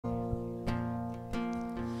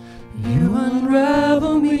You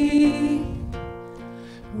unravel me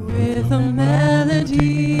with a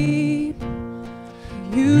melody.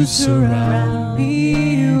 You surround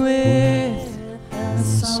me with a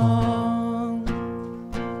song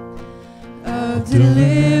of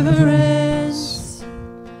deliverance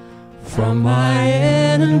from my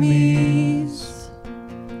enemies,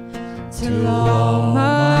 till all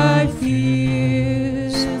my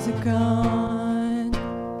fears are gone.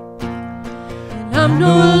 And I'm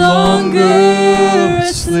no longer a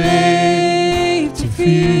slave to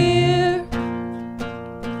fear.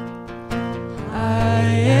 I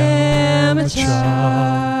am a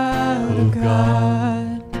child of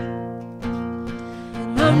God.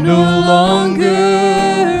 And I'm no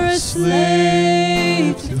longer a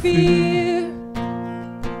slave to fear.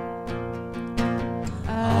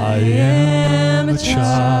 I am a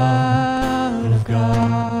child of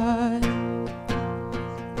God.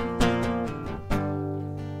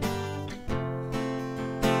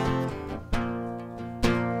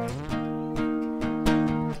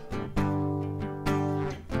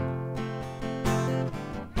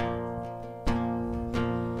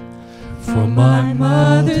 From my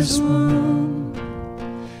mother's womb,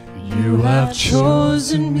 you have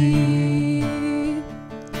chosen me.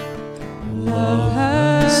 Love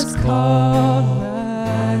has called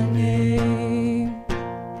my name.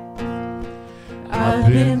 I've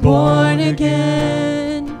been born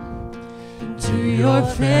again into your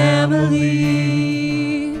family.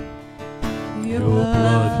 Your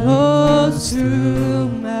blood flows through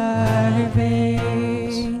my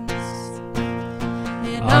veins.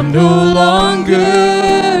 And I'm no longer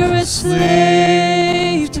a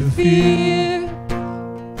slave to fear.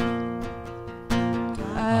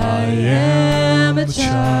 I am a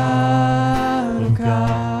child of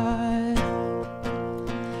God.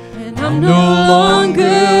 And I'm no longer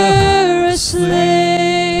a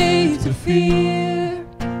slave to fear.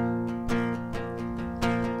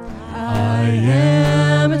 I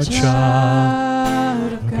am a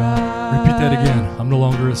child of God. Repeat that again. I'm no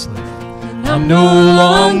longer a slave. I'm no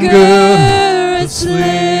longer a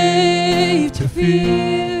slave to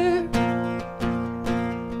fear.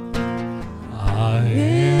 I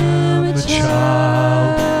am a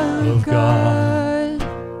child of God.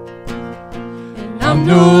 And I'm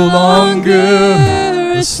no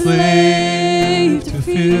longer a slave to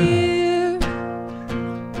fear.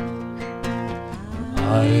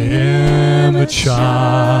 I am a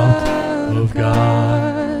child of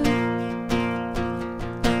God.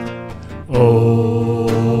 Oh,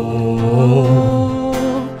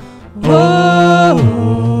 oh,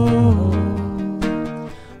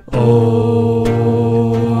 oh, oh,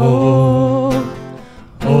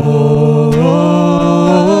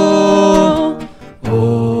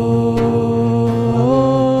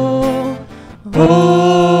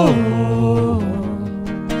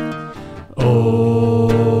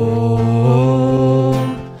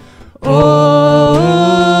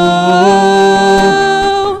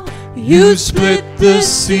 You split the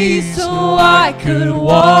sea so I could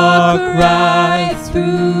walk right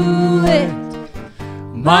through it.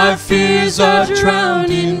 My fears are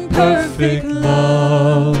drowned in perfect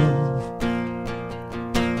love.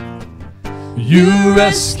 You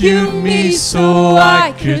rescued me so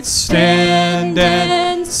I could stand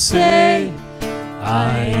and say,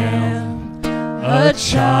 I am a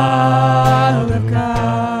child of God.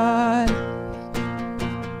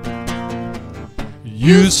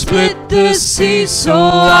 You split the sea so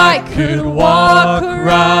I could walk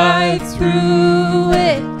right through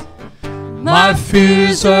it. My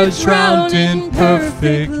fears are drowned in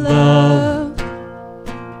perfect love.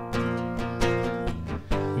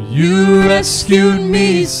 You rescued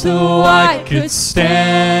me so I could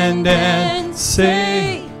stand and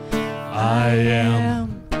say, I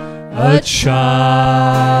am a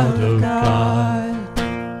child of God.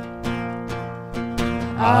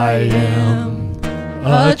 I am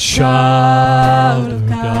a child of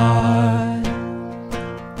God.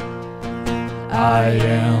 I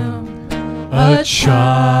am a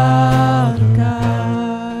child of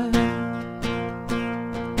God.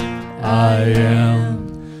 I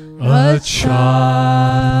am a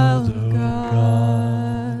child of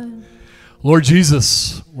God. Lord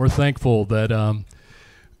Jesus, we're thankful that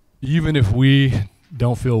even if we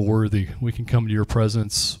don't feel worthy, we can come to your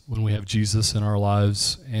presence when we have Jesus in our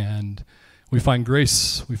lives, and we find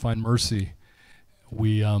grace, we find mercy.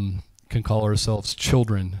 We can call ourselves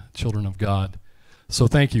children of God. So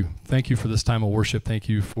thank you. Thank you for this time of worship. Thank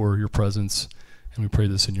you for your presence, and we pray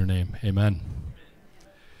this in your name. Amen.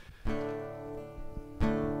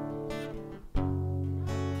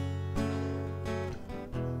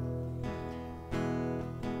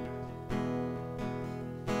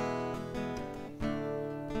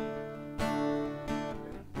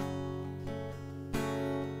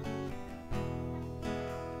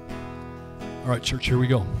 right, church, here we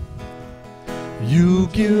go. You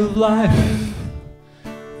give life,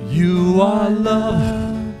 you are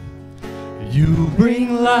love, you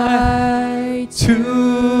bring light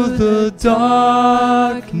to the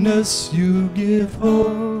darkness, you give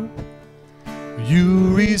hope,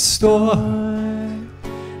 you restore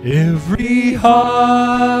every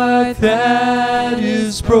heart that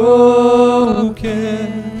is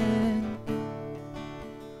broken.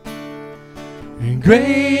 And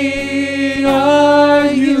great are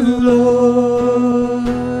you,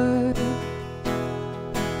 Lord.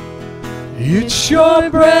 It's your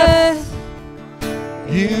breath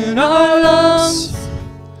in our lungs,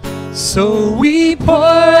 so we pour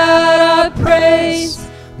out our praise.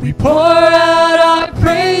 We pour out our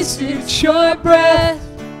praise. It's your breath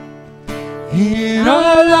in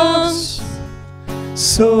our lungs,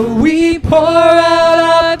 so we pour out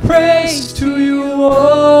our praise to you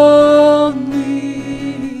only.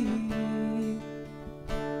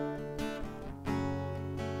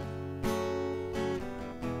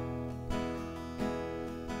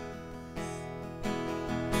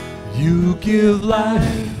 You give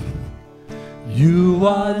life, you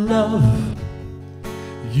are love,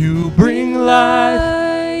 you bring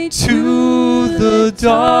light to the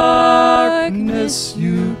darkness,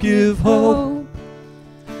 you give hope,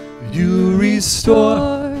 you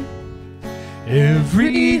restore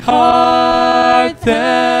every heart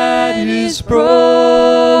that is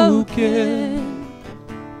broken.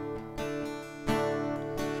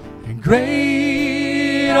 And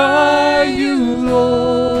great are you, Lord.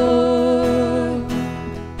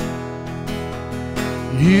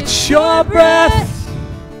 It's your breath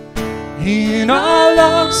in our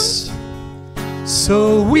lungs,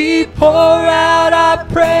 so we pour out our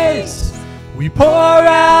praise. We pour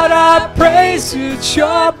out our praise. It's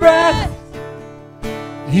your breath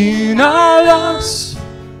in our lungs,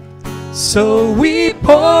 so we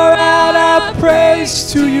pour out our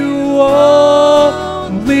praise to you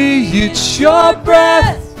only. It's your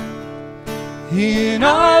breath in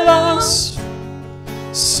our lungs,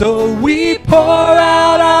 so we pour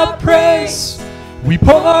out our praise. We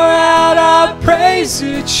pour out our praise.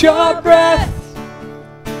 It's your breath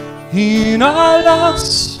in our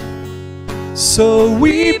lungs, so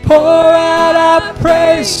we pour out our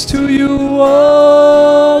praise to you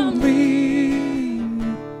only.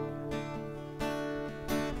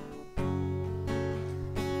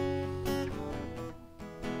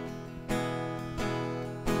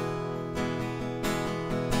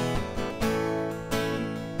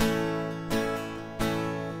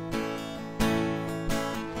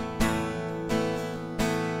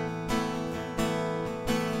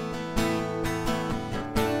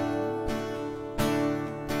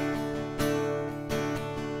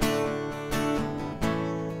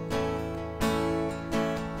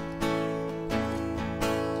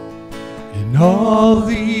 And all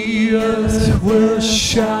the earth will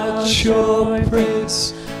shout your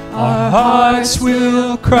praise. Our hearts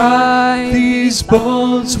will cry, these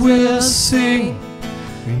bones will sing.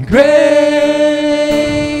 And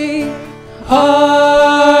great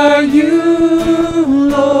are you,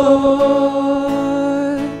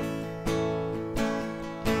 Lord.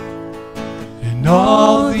 And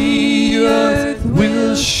all the earth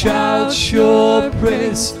will shout your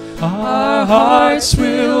praise. Our hearts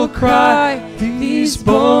will cry, these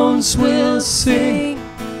bones will sing.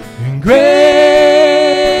 And great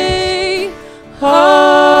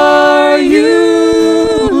are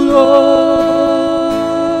you,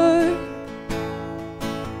 Lord.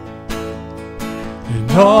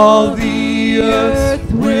 And all the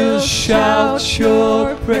earth will shout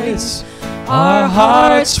your praise. Our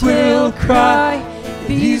hearts will cry,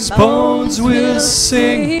 these bones will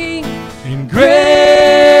sing. And great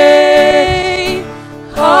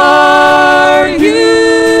are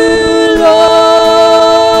you, Lord.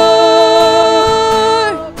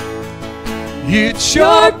 It's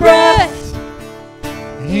your breath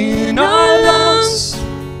in our lungs,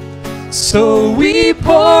 so we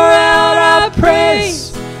pour out our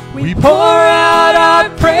praise. We pour out our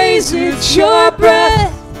praise. It's your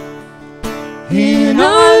breath in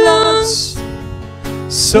our lungs,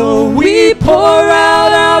 so we pour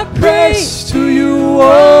out our praise to you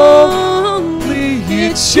only.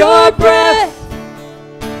 It's your breath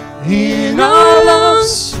in our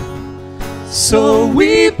lungs, so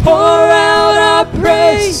we pour out our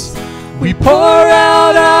praise. We pour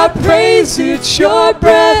out our praise. It's your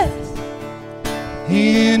breath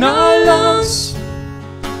in our lungs,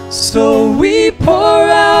 so we pour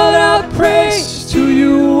out our praise to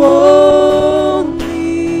you only.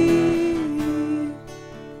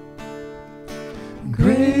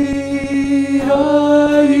 Great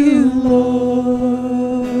are you, Lord.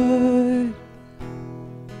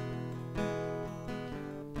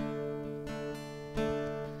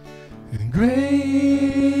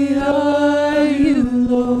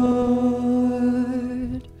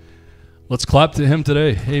 Let's clap to him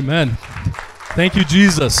today. Amen. Thank you,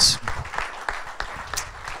 Jesus.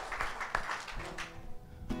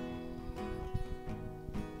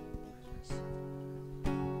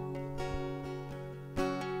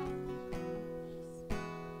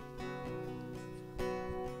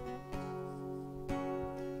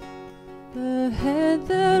 The head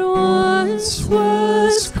that once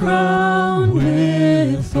was crowned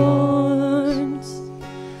with thorns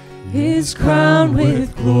is crowned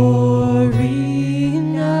with glory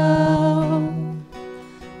now.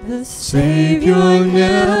 The Savior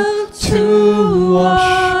knelt to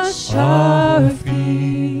wash our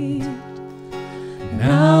feet.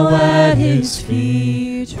 Now at his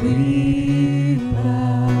feet we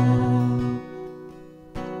bow.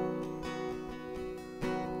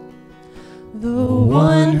 The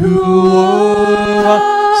one who wore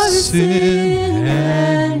our sin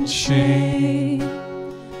and shame,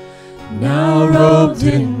 now robed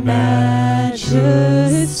in majesty,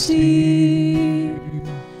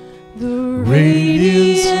 the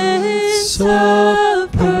radiance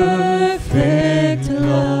of perfect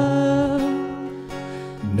love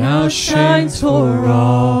now shines for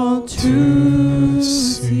all to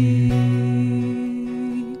see.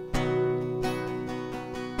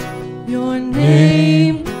 Your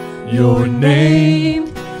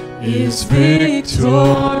name is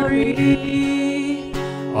victory.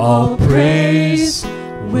 All praise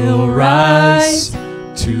will rise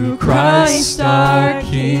to Christ our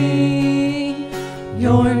King.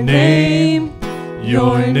 Your name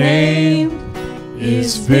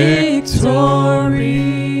is victory.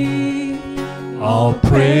 All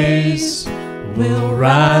praise will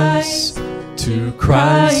rise to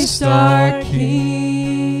Christ our King.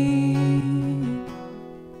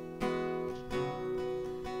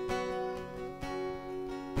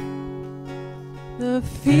 The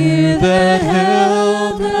fear that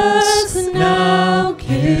held us now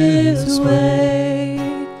gives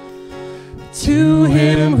way to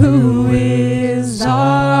him who is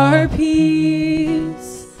our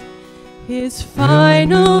peace. His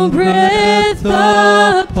final breath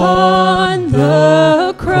upon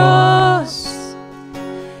the cross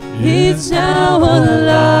is now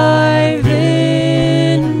alive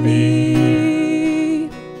in me.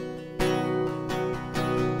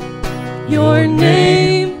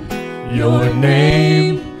 Your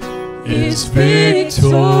name is victory.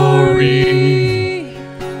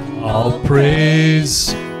 All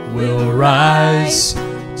praise will rise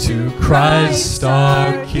to Christ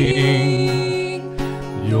our King.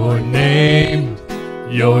 Your name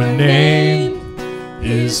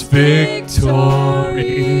is victory.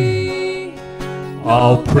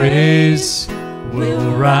 All praise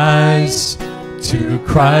will rise to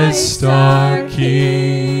Christ our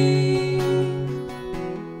King.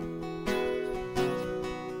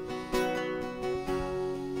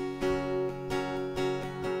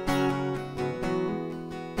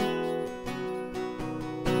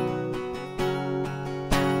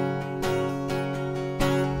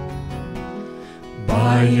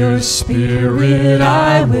 By your Spirit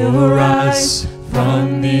I will rise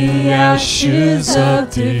from the ashes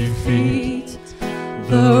of defeat.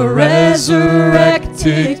 The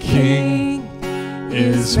resurrected King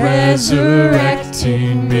is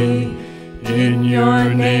resurrecting me. In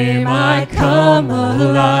your name I come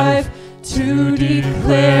alive to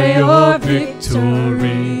declare your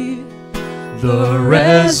victory. The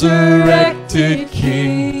resurrected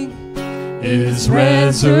King is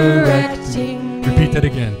resurrecting me. Repeat that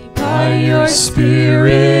again. By your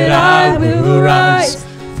Spirit I will rise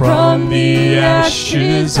from the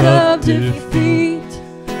ashes of defeat.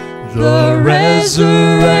 The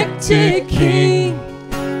resurrected King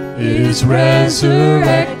is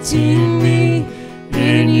resurrecting me.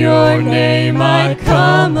 In your name I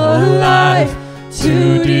come alive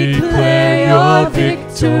to declare your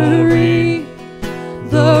victory.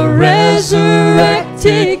 The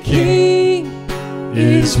resurrected King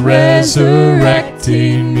is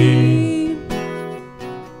resurrecting me.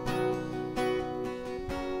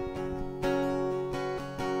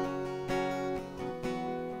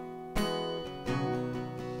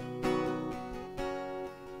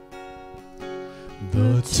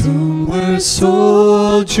 The tomb where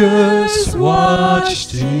soldiers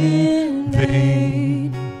watched in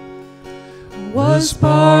vain was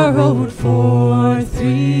borrowed for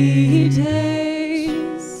 3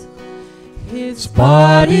 days. His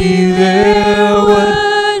body there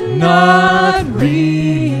would not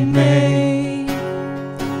remain.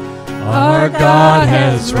 Our God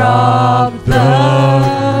has robbed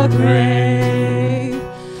the grave.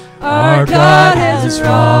 Our God has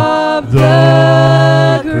robbed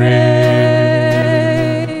the grave.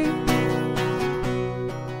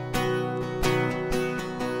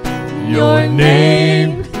 Your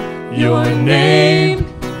name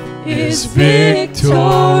is victory.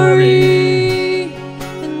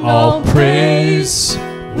 And all praise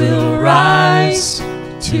will rise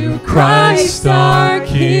to Christ our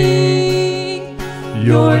King.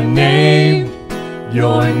 Your name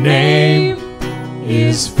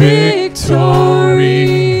is victory.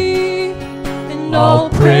 And all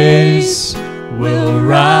praise will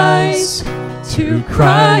rise to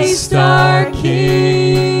Christ our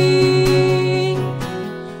King.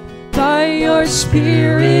 By your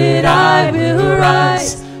Spirit I will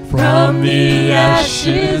rise from the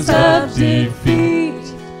ashes of defeat.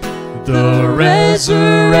 The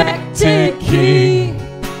resurrected King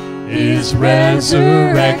is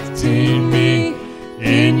resurrecting me.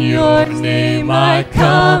 In your name I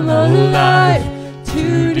come alive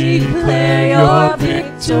to declare your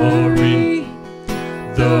victory.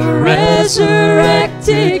 The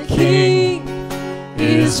resurrected King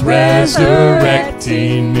is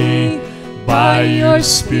resurrecting me. By your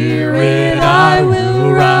Spirit I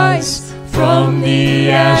will rise from the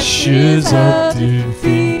ashes of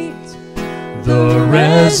defeat. The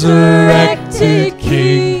resurrected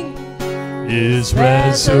King is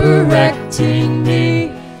resurrecting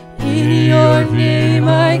me. In your name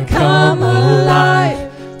I come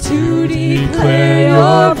alive to declare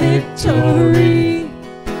your victory.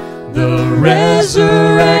 The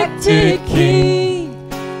resurrected King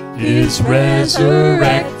is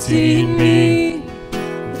resurrecting me.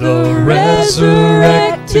 The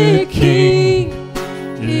resurrected King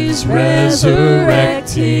is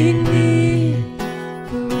resurrecting me.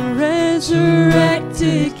 The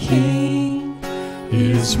resurrected King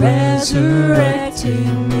is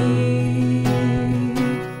resurrecting me.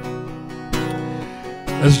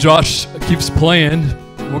 As Josh keeps playing,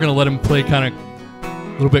 we're going to let him play kind of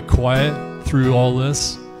a little bit quiet through all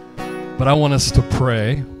this. But I want us to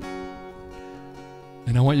pray.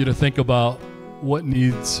 And I want you to think about what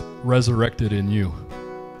needs resurrected in you.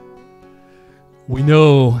 We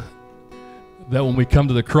know that when we come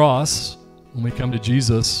to the cross, when we come to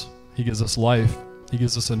Jesus, he gives us life. He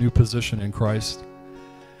gives us a new position in Christ.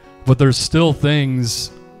 But there's still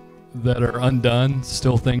things that are undone,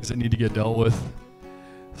 still things that need to get dealt with,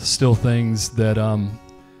 still things that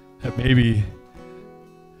have maybe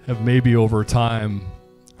over time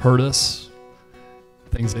hurt us,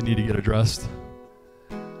 things that need to get addressed.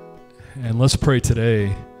 And let's pray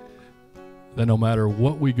today that no matter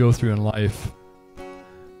what we go through in life,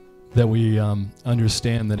 that we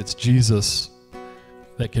understand that it's Jesus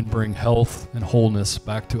that can bring health and wholeness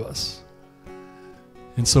back to us.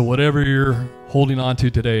 And so whatever you're holding on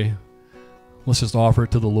to today, let's just offer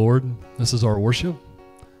it to the Lord. This is our worship.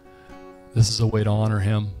 This is a way to honor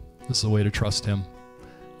him. This is a way to trust him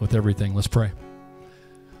with everything. Let's pray.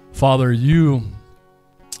 Father, you've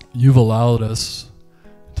allowed us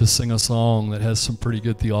to sing a song that has some pretty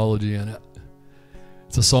good theology in it.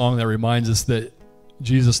 It's a song that reminds us that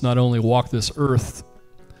Jesus not only walked this earth,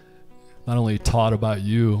 not only taught about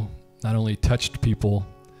you, not only touched people,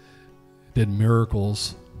 did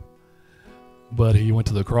miracles, but he went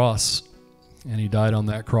to the cross and he died on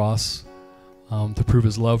that cross to prove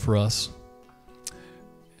his love for us.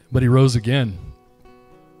 But he rose again,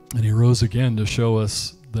 and he rose again to show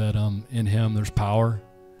us that in him there's power,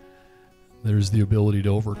 there's the ability to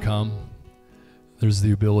overcome, there's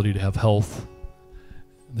the ability to have health,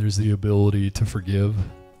 there's the ability to forgive,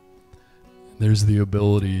 there's the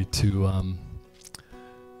ability to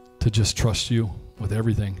just trust you with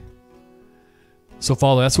everything. So,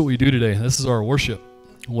 Father, that's what we do today. This is our worship.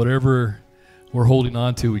 Whatever we're holding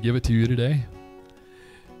on to, we give it to you today.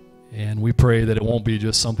 And we pray that it won't be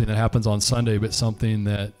just something that happens on Sunday, but something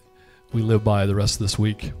that we live by the rest of this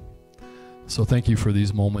week. So thank you for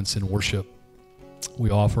these moments in worship. We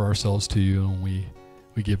offer ourselves to you, and we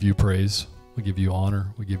give you praise. We give you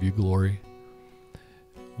honor. We give you glory.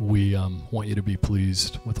 We want you to be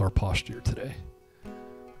pleased with our posture today.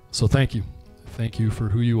 So thank you. Thank you for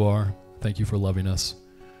who you are. Thank you for loving us.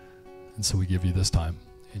 And so we give you this time.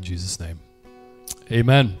 In Jesus' name.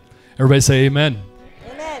 Amen. Everybody say amen.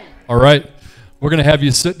 Amen. All right. We're going to have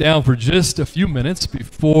you sit down for just a few minutes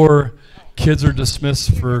before kids are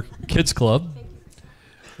dismissed for Kids Club.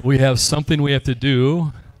 We have something we have to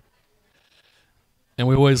do. And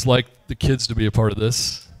we always like the kids to be a part of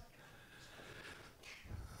this.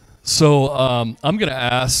 So I'm going to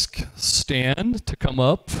ask Stan to come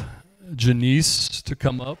up, Janice to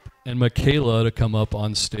come up, and Michaela to come up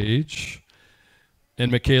on stage.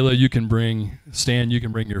 And Michaela, you can bring, Stan, you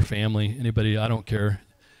can bring your family. Anybody, I don't care.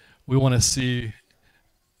 We want to see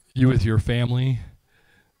you with your family.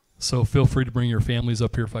 So feel free to bring your families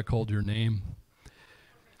up here if I called your name.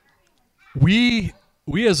 We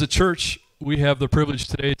as a church, we have the privilege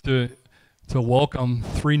today to welcome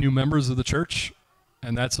 3 new members of the church,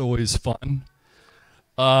 and that's always fun.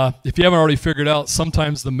 If you haven't already figured out,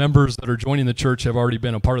 sometimes the members that are joining the church have already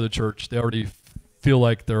been a part of the church. They already feel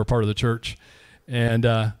like they're a part of the church, and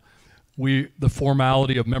the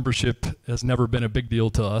formality of membership has never been a big deal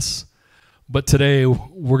to us. But today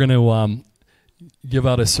we're going to give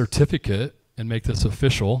out a certificate and make this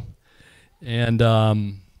official, and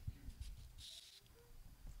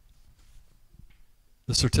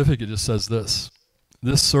the certificate just says this.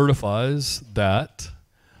 This certifies that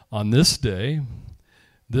on this day,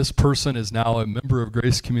 this person is now a member of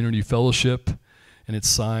Grace Community Fellowship, and it's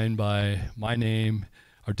signed by my name,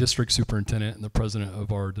 our district superintendent, and the president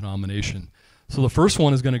of our denomination. So the first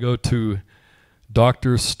one is going to go to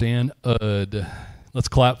Dr. Stan Udd. Let's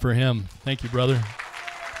clap for him. Thank you, brother.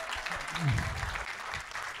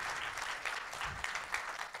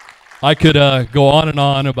 I could go on and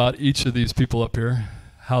on about each of these people up here,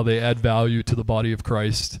 how they add value to the body of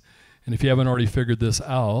Christ. And if you haven't already figured this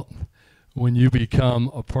out, when you become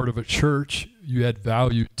a part of a church, you add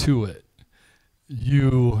value to it.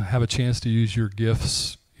 You have a chance to use your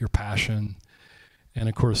gifts, your passion. And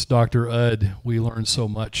of course, Dr. Udd, we learned so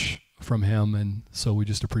much from him, and so we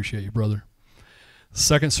just appreciate you, brother.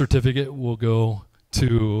 Second certificate will go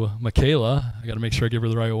to Michaela. I got to make sure I give her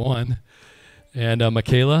the right one. And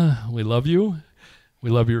Michaela, we love you. We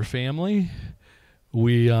love your family.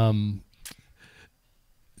 We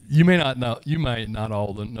you might not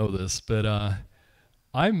all know this, but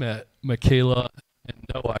I met Michaela and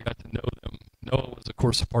Noah. I got to know them. Noah was, of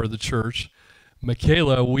course, a part of the church.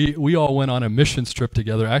 Michaela, we all went on a missions trip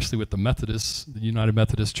together, actually with the Methodists, the United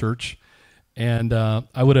Methodist Church. And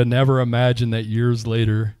I would have never imagined that years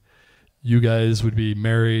later, you guys would be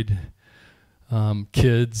married,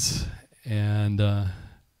 kids, and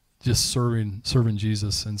just serving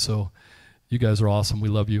Jesus. And so you guys are awesome. We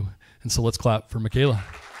love you. And so let's clap for Michaela.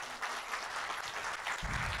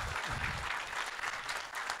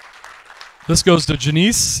 This goes to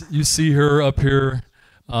Janice. You see her up here.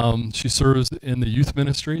 She serves in the youth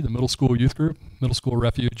ministry, the middle school youth group, middle school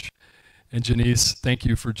refuge. And Janice, thank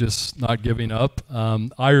you for just not giving up.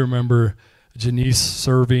 I remember Janice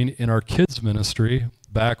serving in our kids ministry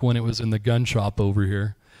back when it was in the gun shop over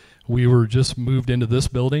here. We were just moved into this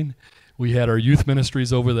building. We had our youth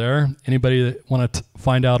ministries over there. Anybody that want to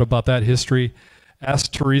find out about that history,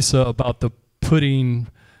 ask Teresa about the pudding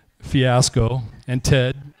fiasco, and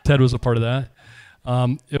Ted was a part of that.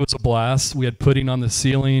 It was a blast. We had pudding on the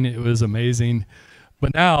ceiling. It was amazing.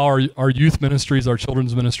 But now our youth ministries, our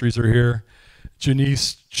children's ministries are here.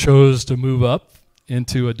 Janice chose to move up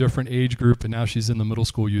into a different age group, and now she's in the middle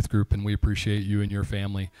school youth group, and we appreciate you and your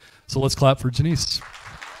family. So let's clap for Janice.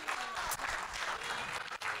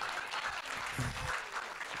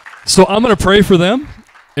 So I'm going to pray for them,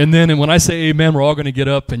 and then when I say amen, we're all going to get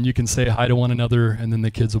up, and you can say hi to one another, and then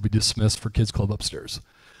the kids will be dismissed for Kids Club upstairs.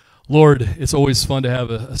 Lord, it's always fun to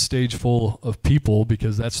have a stage full of people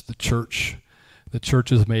because that's the church. The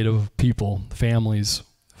church is made of people, families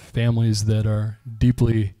that are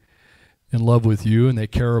deeply in love with you, and they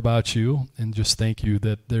care about you, and just thank you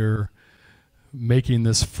that they're making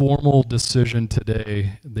this formal decision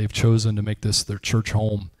today. They've chosen to make this their church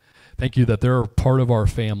home. Thank you that they're a part of our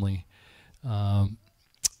family.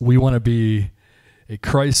 We want to be a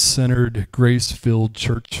Christ-centered, grace-filled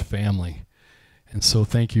church family. And so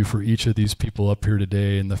thank you for each of these people up here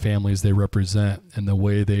today and the families they represent and the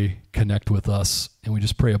way they connect with us. And we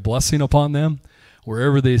just pray a blessing upon them,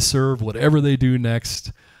 wherever they serve, whatever they do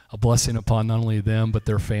next, a blessing upon not only them but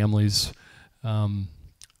their families.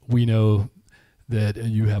 We know that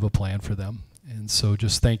you have a plan for them. And so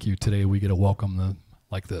just thank you today. We get to welcome them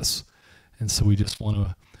like this. And so we just want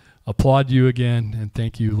to applaud you again and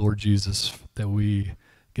thank you, Lord Jesus, that we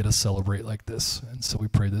get to celebrate like this. And so we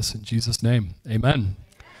pray this in Jesus' name. Amen.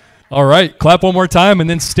 All right, clap one more time and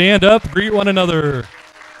then stand up, greet one another.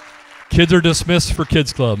 Kids are dismissed for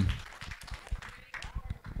Kids Club.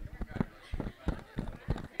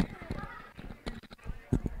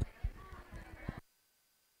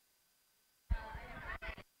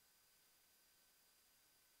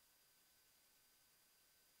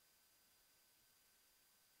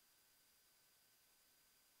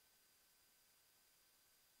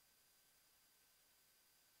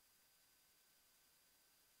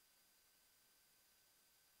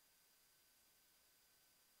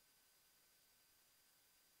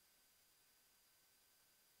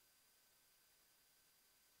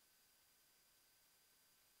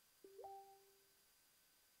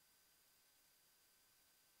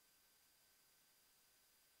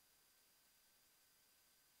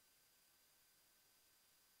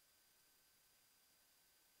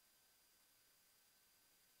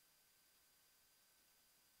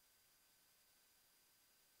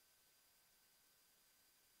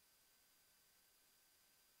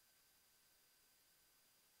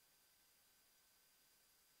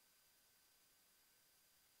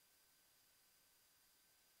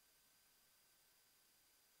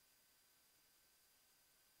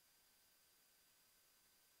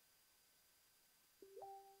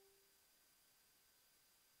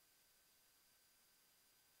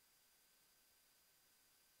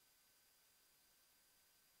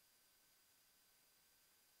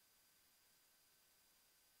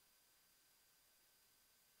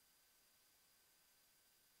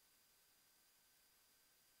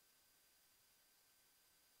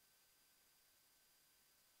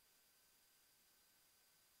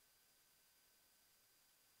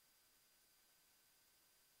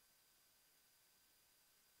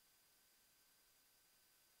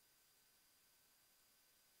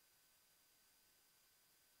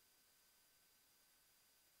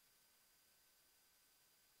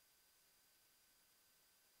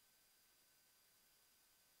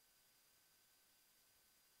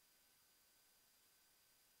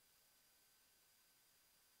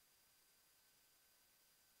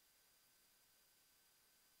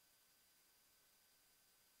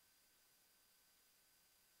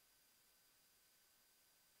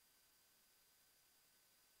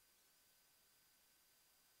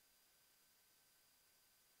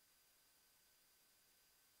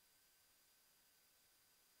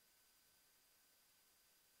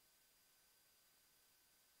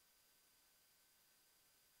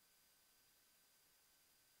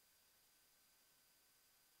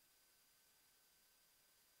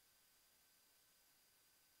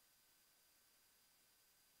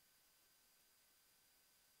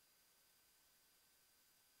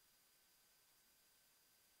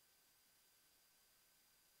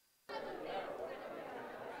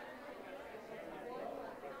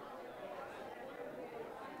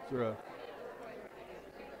 All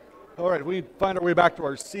right, we find our way back to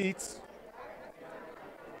our seats.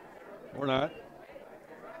 Or not.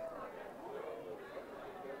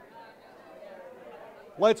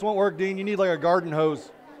 Lights won't work, Dean. You need like a garden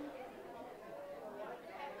hose.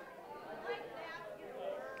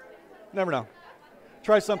 Never know.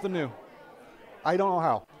 Try something new. I don't know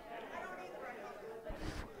how.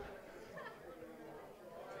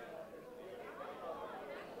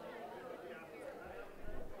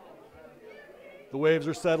 The waves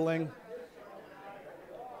are settling.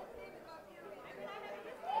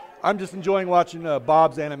 I'm just enjoying watching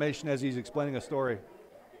Bob's animation as he's explaining a story.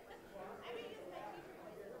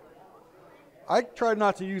 I try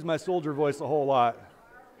not to use my soldier voice a whole lot.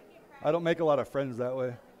 I don't make a lot of friends that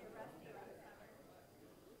way.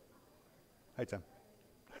 Hi, Tim.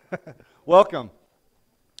 Welcome.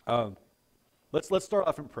 Let's start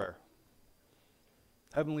off in prayer.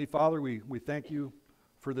 Heavenly Father, we thank you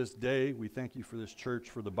for this day. We thank you for this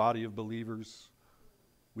church, for the body of believers.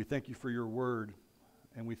 We thank you for your word,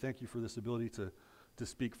 and we thank you for this ability to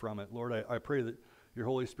speak from it. Lord, I pray that your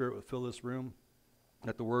Holy Spirit would fill this room,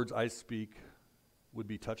 that the words I speak would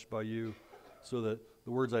be touched by you, so that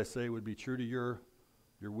the words I say would be true to your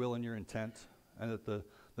will and your intent, and that the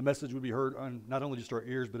message would be heard on not only just our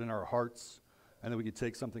ears, but in our hearts, and that we could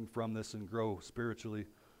take something from this and grow spiritually,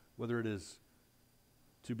 whether it is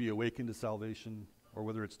to be awakened to salvation or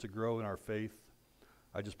whether it's to grow in our faith.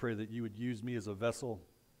 I just pray that you would use me as a vessel,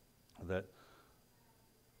 that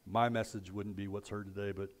my message wouldn't be what's heard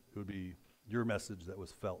today, but it would be your message that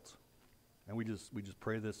was felt. And we just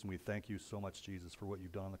pray this, and we thank you so much, Jesus, for what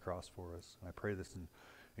you've done on the cross for us. And I pray this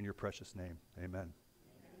in your precious name. Amen.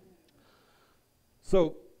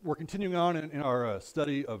 So we're continuing on in our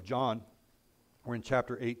study of John. We're in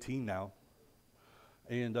chapter 18 now.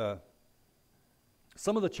 And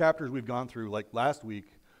some of the chapters we've gone through, like last week,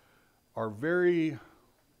 are very,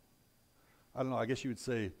 I don't know, I guess you would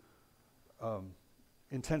say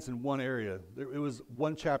intense in one area. It was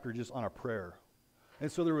one chapter just on a prayer.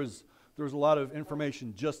 And so there was a lot of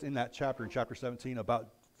information just in that chapter, in chapter 17, about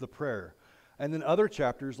the prayer. And then other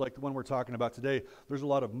chapters, like the one we're talking about today, there's a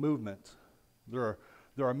lot of movement. There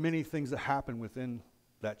are many things that happen within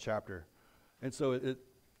that chapter. And so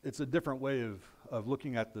it's a different way of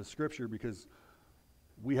looking at the scripture, because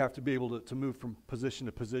we have to be able to move from position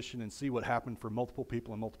to position and see what happened for multiple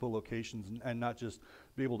people in multiple locations, and not just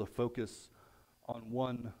be able to focus on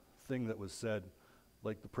one thing that was said,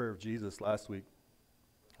 like the prayer of Jesus last week.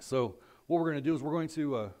 So what we're going to do is we're going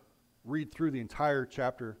to read through the entire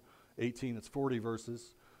chapter 18. It's 40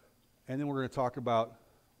 verses. And then we're going to talk about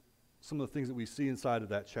some of the things that we see inside of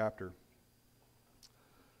that chapter.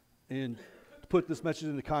 And to put this message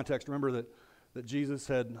into context, remember that Jesus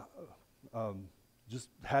had just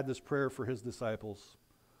had this prayer for his disciples.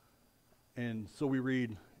 And so we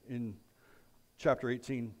read in chapter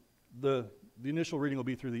 18, the initial reading will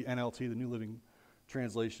be through the NLT, the New Living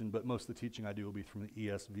Translation, but most of the teaching I do will be from the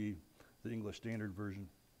ESV, the English Standard Version.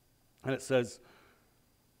 And it says,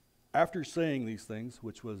 after saying these things,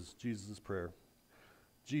 which was Jesus' prayer,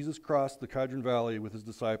 Jesus crossed the Kidron Valley with his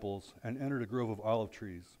disciples and entered a grove of olive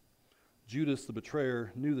trees. Judas, the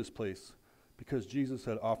betrayer, knew this place because Jesus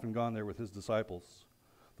had often gone there with his disciples.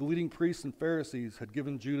 The leading priests and Pharisees had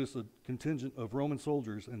given Judas a contingent of Roman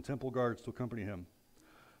soldiers and temple guards to accompany him.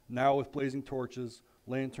 Now, with blazing torches,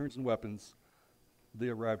 lanterns, and weapons, they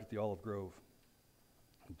arrived at the olive grove.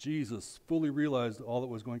 Jesus fully realized all that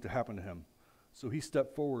was going to happen to him, so he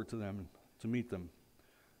stepped forward to them to meet them.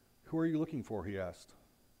 "Who are you looking for?" he asked.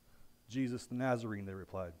 "Jesus the Nazarene," they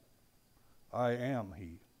replied. "I am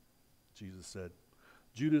he," Jesus said.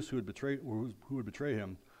 Judas, who would betray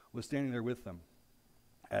him, was standing there with them.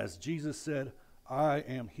 As Jesus said, "I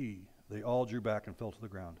am he," they all drew back and fell to the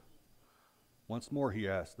ground. Once more he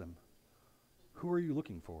asked them, "Who are you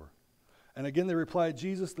looking for?" And again they replied,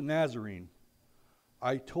 "Jesus the Nazarene."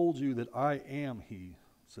 "I told you that I am he,"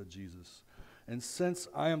 said Jesus. "And since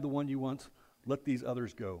I am the one you want, let these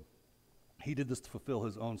others go." He did this to fulfill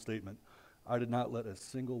his own statement. "I did not let a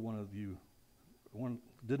single one of you,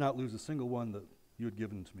 did not lose a single one that you had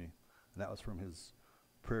given to me." And that was from his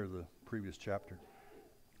prayer of the previous chapter.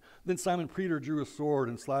 Then Simon Peter drew a sword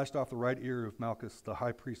and slashed off the right ear of Malchus, the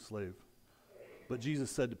high priest's slave. But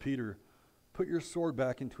Jesus said to Peter, "Put your sword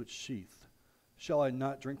back into its sheath. Shall I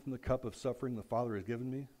not drink from the cup of suffering the Father has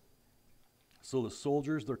given me?" So the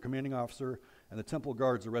soldiers, their commanding officer, and the temple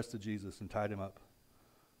guards arrested Jesus and tied him up.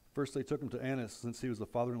 First they took him to Annas, since he was the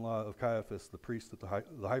father-in-law of Caiaphas, the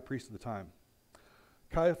high priest at the time.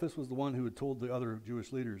 Caiaphas was the one who had told the other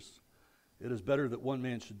Jewish leaders, "It is better that one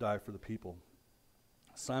man should die for the people."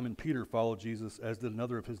 Simon Peter followed Jesus, as did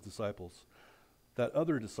another of his disciples. That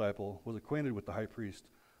other disciple was acquainted with the high priest,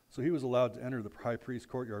 so he was allowed to enter the high priest's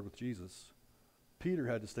courtyard with Jesus. Peter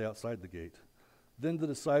had to stay outside the gate. Then the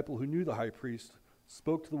disciple who knew the high priest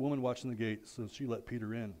spoke to the woman watching the gate, so she let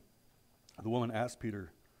Peter in. The woman asked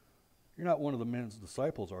Peter, "You're not one of the men's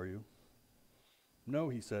disciples, are you?" "No,"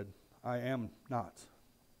 he said, "I am not."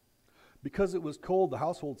 Because it was cold, the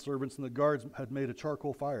household servants and the guards had made a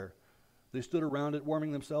charcoal fire. They stood around it,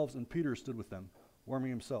 warming themselves, and Peter stood with them,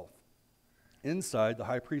 warming himself. Inside, the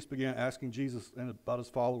high priest began asking Jesus about his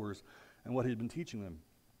followers and what he had been teaching them.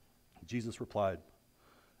 Jesus replied,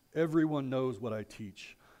 "Everyone knows what I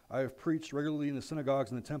teach. I have preached regularly in the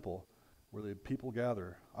synagogues and the temple, where the people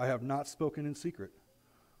gather. I have not spoken in secret.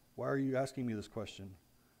 Why are you asking me this question?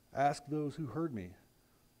 Ask those who heard me.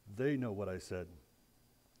 They know what I said."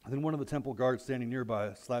 Then one of the temple guards standing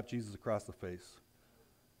nearby slapped Jesus across the face.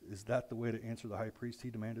 "Is that the way to answer the high priest?" he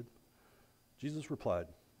demanded. Jesus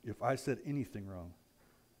replied, "If I said anything wrong,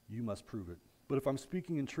 you must prove it. But if I'm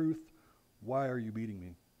speaking in truth, why are you beating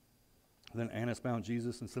me?" Then Annas bound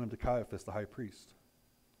Jesus and sent him to Caiaphas, the high priest.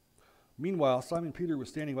 Meanwhile, Simon Peter was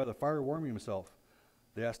standing by the fire warming himself.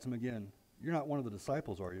 They asked him again, "You're not one of the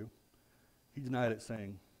disciples, are you?" He denied it,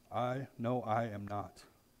 saying, I am not."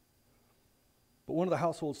 But one of the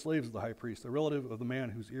household slaves of the high priest, a relative of the man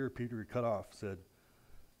whose ear Peter had cut off, said,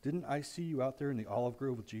 "Didn't I see you out there in the olive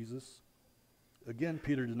grove with Jesus?" Again,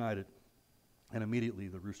 Peter denied it, and immediately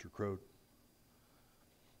the rooster crowed.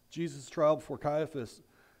 Jesus' trial before Caiaphas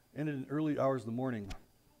ended in early hours of the morning.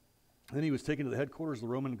 Then he was taken to the headquarters of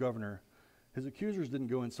the Roman governor. His accusers didn't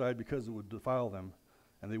go inside because it would defile them,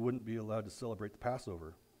 and they wouldn't be allowed to celebrate the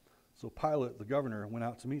Passover. So Pilate, the governor, went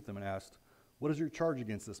out to meet them and asked, "What is your charge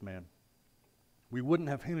against this man?" "We wouldn't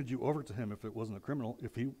have handed you over to him if he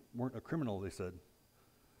weren't a criminal," they said.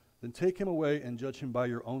 "Then take him away and judge him by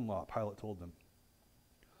your own law," Pilate told them.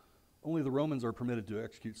 "Only the Romans are permitted to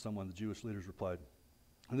execute someone," the Jewish leaders replied.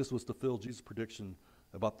 And this was to fulfill Jesus' prediction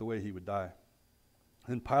about the way he would die.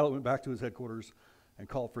 Then Pilate went back to his headquarters and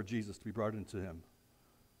called for Jesus to be brought into him.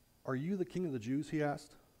 "Are you the king of the Jews?" he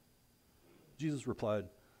asked. Jesus replied,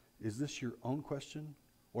 "Is this your own question,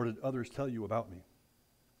 or did others tell you about me?"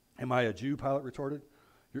 "Am I a Jew?" Pilate retorted.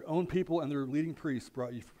 "Your own people and their leading priests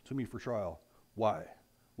brought you to me for trial. Why?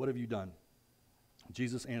 What have you done?"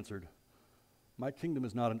 Jesus answered, "My kingdom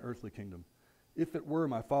is not an earthly kingdom. If it were,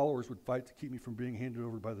 my followers would fight to keep me from being handed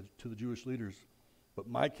over to the Jewish leaders. But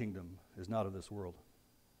my kingdom is not of this world."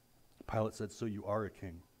 Pilate said, "So you are a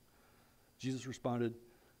king?" Jesus responded,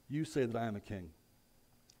 "You say that I am a king.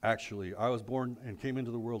 Actually, I was born and came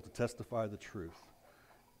into the world to testify the truth.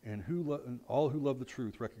 And all who love the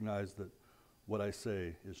truth recognize that what I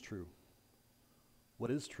say is true." "What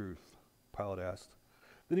is truth?" Pilate asked.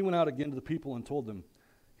 Then he went out again to the people and told them,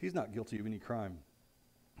 "He's not guilty of any crime.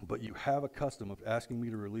 But you have a custom of asking me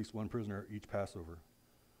to release one prisoner each Passover.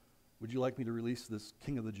 Would you like me to release this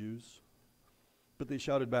king of the Jews?" But they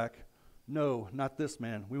shouted back, "No, not this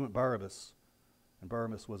man. We want Barabbas." And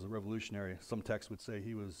Barabbas was a revolutionary. Some texts would say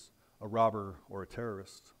he was a robber or a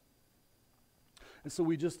terrorist. And so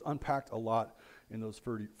we just unpacked a lot in those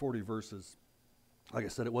 40 verses. Like I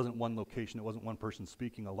said, it wasn't one location. It wasn't one person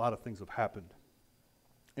speaking. A lot of things have happened.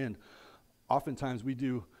 And oftentimes we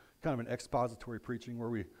do kind of an expository preaching where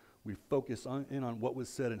we focus in on what was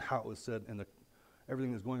said and how it was said and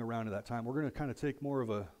everything that's going around at that time. We're going to kind of take more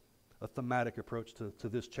of a thematic approach to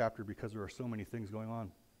this chapter because there are so many things going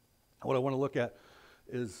on. What I want to look at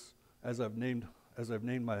is, as I've named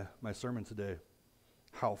my sermon today,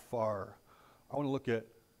 how far. I want to look at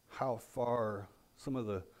how far some of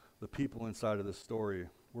the people inside of this story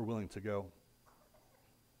were willing to go.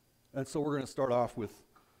 And so we're going to start off with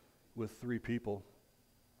three people.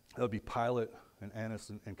 That would be Pilate and Annas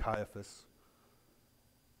and Caiaphas.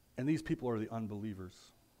 And these people are the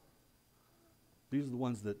unbelievers. These are the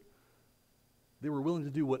ones that they were willing to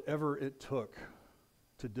do whatever it took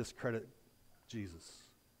to discredit Jesus.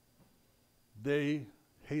 They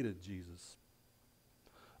hated Jesus.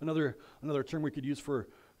 Another term we could use for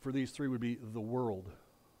these three would be the world.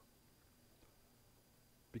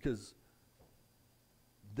 Because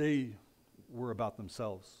they were about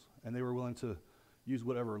themselves, and they were willing to use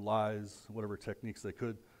whatever lies, whatever techniques they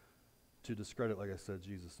could to discredit, like I said,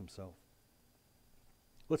 Jesus himself.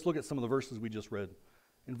 Let's look at some of the verses we just read.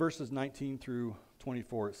 In verses 19 through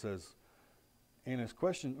 24, it says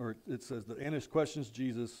that Annas questions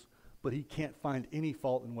Jesus, but he can't find any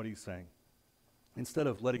fault in what he's saying. Instead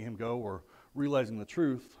of letting him go or realizing the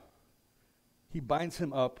truth, he binds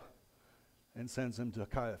him up and sends him to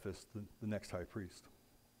Caiaphas, the next high priest.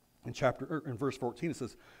 In verse 14, it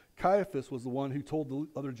says, Caiaphas was the one who told the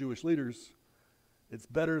other Jewish leaders, it's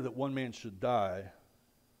better that one man should die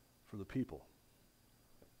for the people.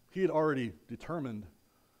 He had already determined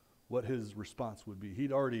what his response would be.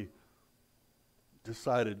 He'd already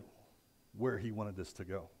decided where he wanted this to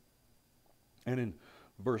go. And in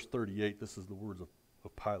verse 38, this is the words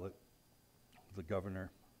of Pilate, the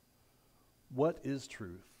governor. What is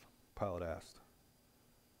truth? Pilate asked.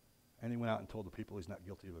 And he went out and told the people he's not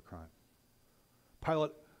guilty of a crime.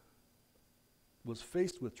 Pilate was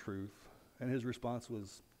faced with truth, and his response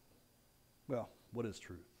was, well, what is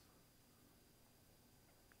truth?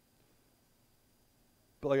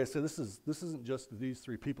 But like I said, this isn't just these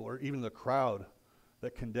three people, or even the crowd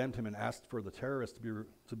that condemned him and asked for the terrorists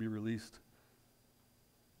to be released.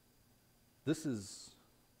 This is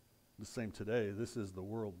the same today. This is the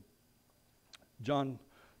world. John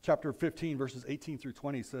chapter 15, verses 18 through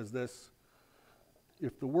 20 says this,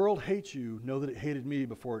 if the world hates you, know that it hated me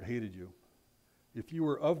before it hated you. If you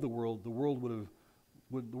were of the world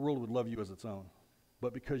would love you as its own.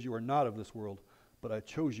 But because you are not of this world, but I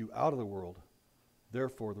chose you out of the world,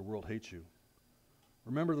 therefore the world hates you.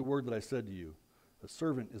 Remember the word that I said to you, a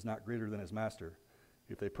servant is not greater than his master.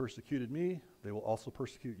 If they persecuted me, they will also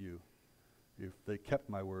persecute you. If they kept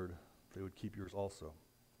my word, they would keep yours also.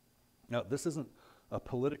 Now, this isn't a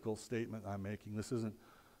political statement I'm making. This isn't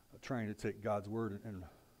trying to take God's word and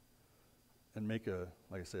make a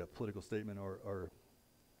political statement or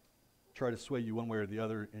try to sway you one way or the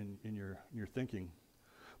other in your thinking.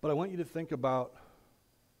 But I want you to think about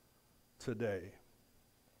today.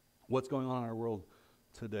 What's going on in our world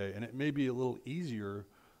today? And it may be a little easier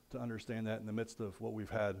to understand that in the midst of what we've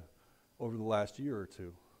had over the last year or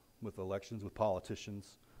two, with elections, with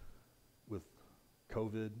politicians, with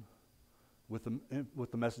COVID, with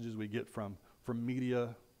the messages we get from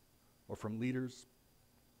media or from leaders.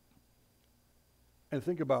 And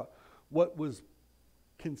think about what was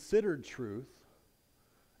considered truth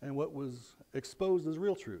and what was exposed as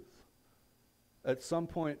real truth. At some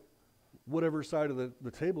point, whatever side of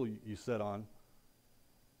the table you sat on,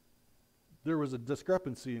 there was a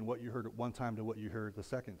discrepancy in what you heard at one time to what you heard the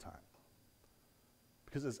second time.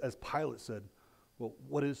 Because as Pilate said, well,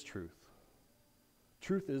 what is truth?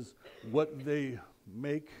 Truth is what they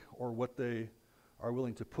make or what they are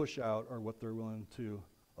willing to push out or what they're willing to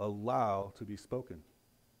allow to be spoken.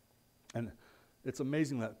 And it's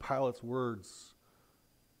amazing that Pilate's words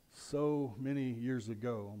so many years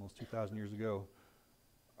ago, almost 2,000 years ago,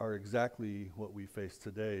 are exactly what we face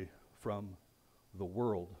today from the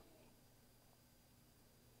world.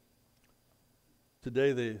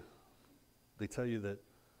 Today they tell you that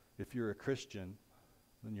if you're a Christian,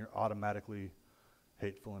 then you're automatically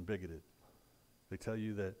hateful and bigoted. They tell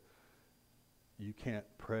you that you can't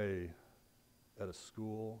pray at a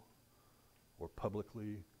school or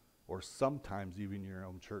publicly or sometimes even in your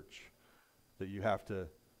own church, that you have to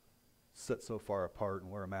sit so far apart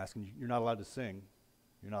and wear a mask, and you're not allowed to sing.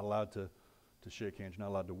 You're not allowed to shake hands. You're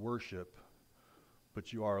not allowed to worship,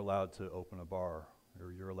 but you are allowed to open a bar,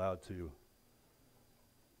 or you're allowed to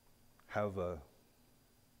have a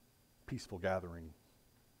peaceful gathering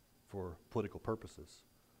for political purposes.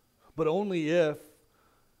 But only if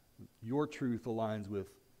your truth aligns with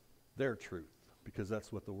their truth, because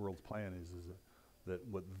that's what the world's plan is that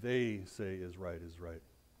what they say is right is right.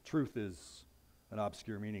 Truth is an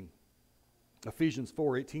obscure meaning. Ephesians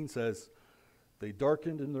 4:18 says, they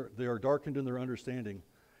are darkened in their understanding,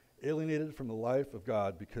 alienated from the life of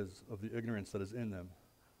God because of the ignorance that is in them,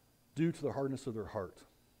 due to the hardness of their heart.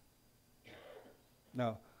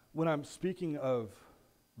 Now, when I'm speaking of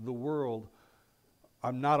the world,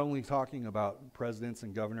 I'm not only talking about presidents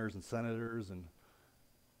and governors and senators and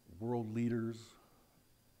world leaders,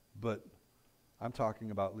 but I'm talking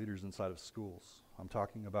about leaders inside of schools. I'm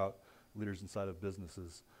talking about leaders inside of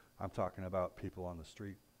businesses. I'm talking about people on the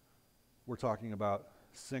street. We're talking about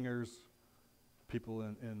singers, people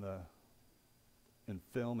in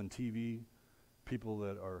film and TV, people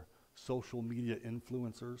that are social media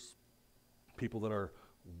influencers, people that are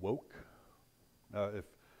woke. If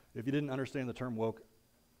you didn't understand the term woke,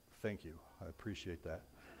 thank you. I appreciate that.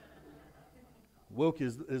 Woke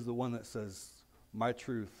is the one that says, my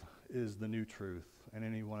truth is the new truth, and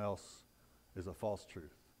anyone else is a false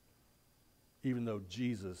truth. Even though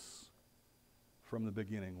Jesus, from the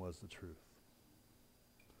beginning, was the truth.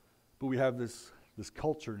 But we have this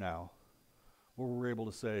culture now where we're able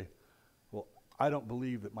to say, well, I don't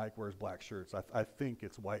believe that Mike wears black shirts. I think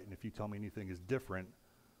it's white, and if you tell me anything is different,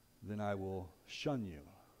 then I will shun you.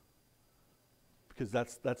 Because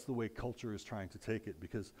that's the way culture is trying to take it,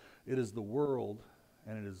 because it is the world,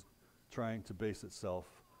 and it is trying to base itself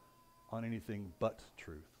on anything but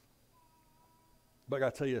truth. But I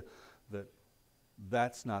got to tell you that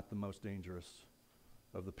that's not the most dangerous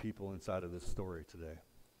of the people inside of this story today.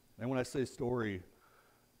 And when I say story,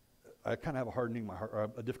 I kind of have a hardening my heart,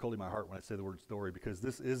 or a difficulty in my heart when I say the word story, because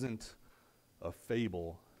this isn't a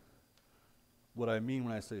fable. What I mean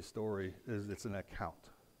when I say story is it's an account.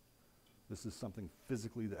 This is something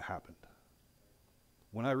physically that happened.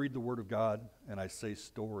 When I read the Word of God and I say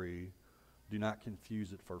story, do not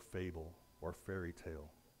confuse it for fable or fairy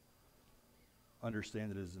tale.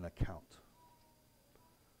 Understand it is an account.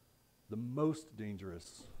 The most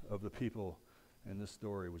dangerous of the people in this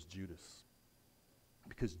story was Judas,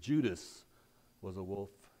 because Judas was a wolf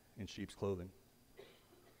in sheep's clothing.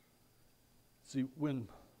 See, when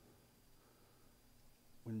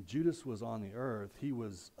Judas was on the earth, he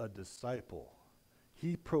was a disciple.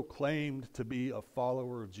 He proclaimed to be a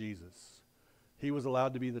follower of Jesus. He was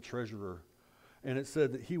allowed to be the treasurer. And it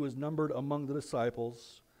said that he was numbered among the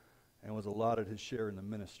disciples and was allotted his share in the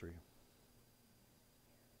ministry.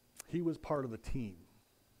 He was part of the team.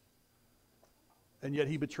 And yet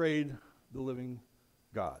he betrayed the living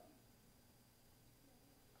God.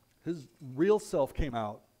 His real self came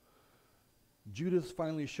out. Judas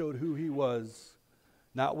finally showed who he was,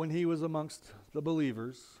 not when he was amongst the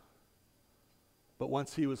believers, but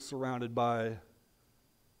once he was surrounded by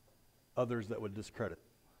others that would discredit.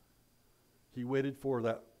 He waited for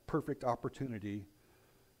that perfect opportunity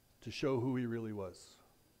to show who he really was.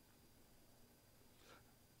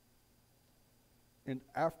 And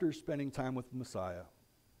after spending time with the Messiah,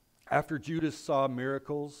 after Judas saw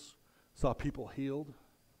miracles, saw people healed,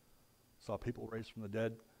 saw people raised from the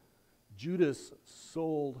dead, Judas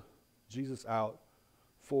sold Jesus out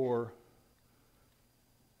for,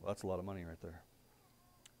 well, that's a lot of money right there.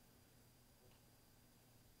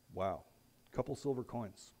 Wow. A couple silver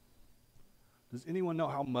coins. Does anyone know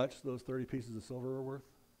how much those 30 pieces of silver are worth?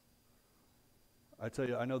 I tell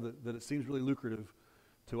you, I know that it seems really lucrative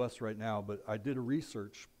to us right now, but I did a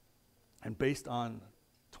research, and based on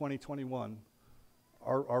 2021,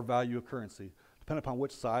 our value of currency, depending upon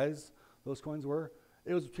which size those coins were,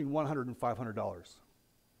 it was between $100 and $500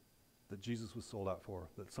 that Jesus was sold out for,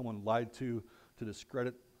 that someone lied to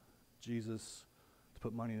discredit Jesus, to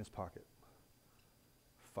put money in his pocket.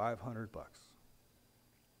 $500.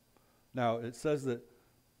 Now, it says that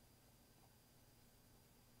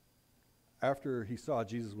after he saw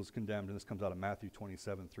Jesus was condemned, and this comes out of Matthew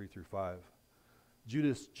 27, 3-5,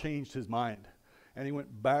 Judas changed his mind, and he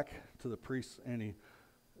went back to the priests and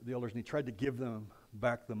the elders, and he tried to give them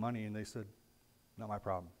back the money, and they said, not my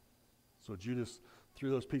problem. So Judas threw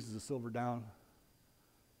those pieces of silver down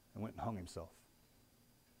and went and hung himself.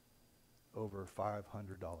 Over $500.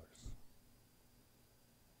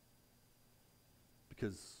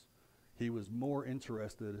 Because he was more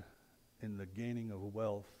interested in the gaining of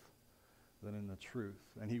wealth than in the truth.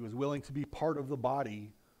 And he was willing to be part of the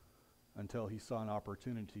body until he saw an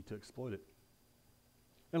opportunity to exploit it.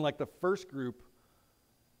 And like the first group,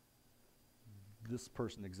 this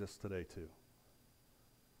person exists today too.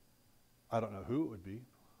 I don't know who it would be.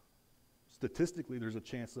 Statistically, there's a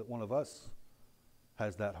chance that one of us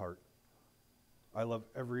has that heart. I love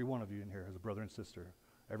every one of you in here as a brother and sister.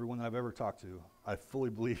 Everyone that I've ever talked to, I fully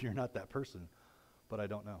believe you're not that person, but I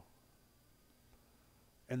don't know.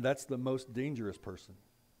 And that's the most dangerous person.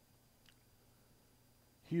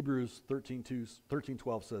 Hebrews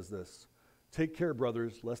 13:12 says this, "Take care,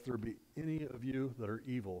 brothers, lest there be any of you that are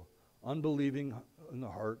evil, unbelieving in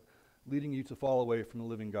the heart, leading you to fall away from the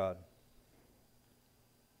living God."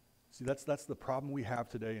 See, that's the problem we have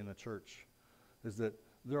today in the church, is that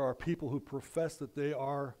there are people who profess that they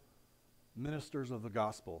are ministers of the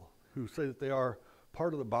gospel, who say that they are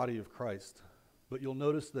part of the body of Christ, but you'll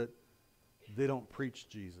notice that they don't preach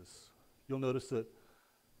Jesus. You'll notice that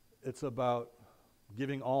it's about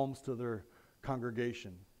giving alms to their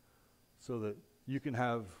congregation so that you can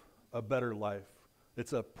have a better life.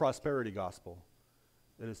 It's a prosperity gospel.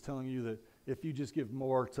 It is telling you that if you just give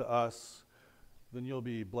more to us, then you'll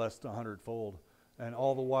be blessed 100-fold. And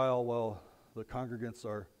all the while the congregants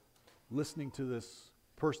are listening to this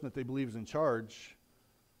person that they believe is in charge,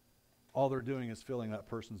 all they're doing is filling that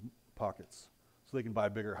person's pockets so they can buy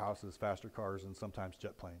bigger houses, faster cars, and sometimes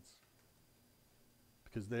jet planes.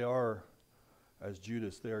 Because they are, as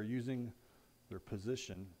Judas, they are using their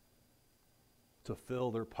position to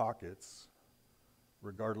fill their pockets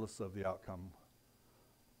regardless of the outcome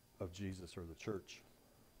of Jesus or the church.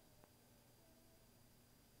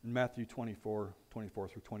 Matthew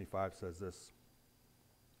 24:24-25 says this,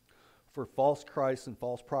 "For false Christs and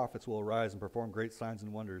false prophets will arise and perform great signs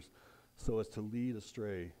and wonders, so as to lead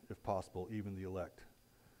astray, if possible, even the elect.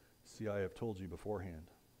 See, I have told you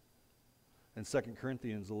beforehand. And 2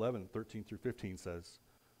 Corinthians 11, 13 through 15 says,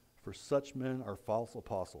 for such men are false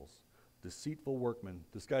apostles, deceitful workmen,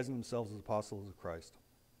 disguising themselves as apostles of Christ.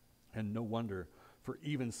 And no wonder, for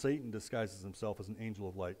even Satan disguises himself as an angel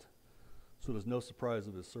of light. So it is no surprise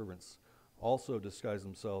that his servants also disguise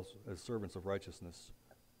themselves as servants of righteousness.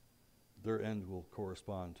 Their end will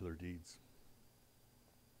correspond to their deeds.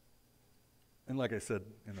 And like I said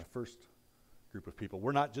in the first group of people,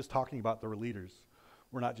 we're not just talking about the leaders.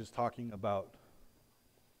 We're not just talking about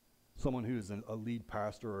someone who's a lead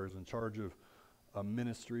pastor or is in charge of a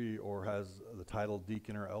ministry or has the title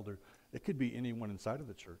deacon or elder. It could be anyone inside of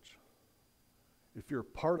the church. If you're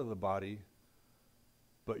part of the body,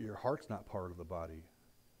 but your heart's not part of the body,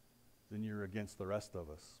 then you're against the rest of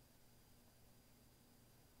us.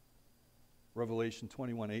 Revelation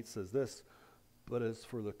 21:8 says this, but as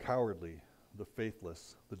for the cowardly, the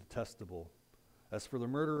faithless, the detestable, as for the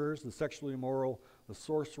murderers, the sexually immoral, the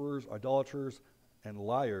sorcerers, idolaters, and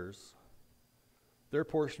liars, their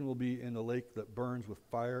portion will be in the lake that burns with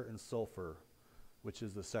fire and sulfur, which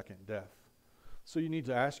is the second death. So you need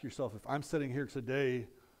to ask yourself, if I'm sitting here today,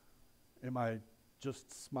 am I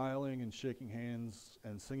just smiling and shaking hands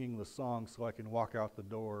and singing the song so I can walk out the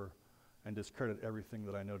door and discredit everything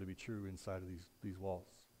that I know to be true inside of these walls?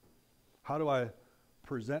 How do I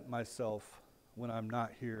present myself when I'm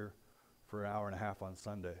not here for an hour and a half on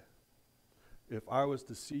Sunday? If I was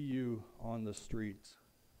to see you on the street,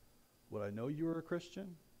 would I know you were a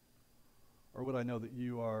Christian? Or would I know that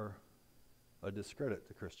you are a discredit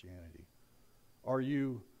to Christianity? Are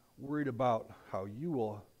you worried about how you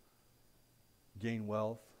will gain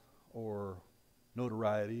wealth or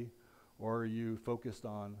notoriety? Or are you focused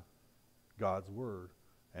on God's word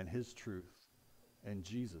and his truth and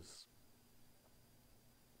Jesus?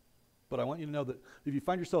 But I want you to know that if you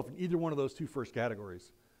find yourself in either one of those two first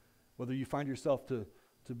categories, whether you find yourself to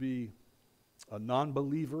be a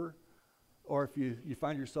non-believer, or if you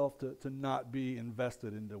find yourself to not be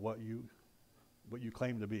invested into what you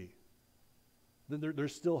claim to be, then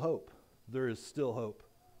there's still hope. There is still hope.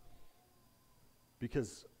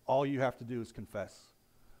 Because all you have to do is confess.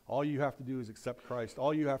 All you have to do is accept Christ.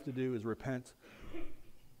 All you have to do is repent.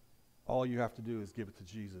 All you have to do is give it to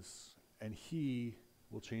Jesus, and he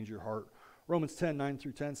will change your heart. Romans 10:9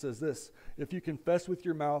 through 10 says this, if you confess with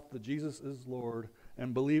your mouth that Jesus is Lord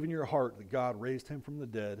and believe in your heart that God raised him from the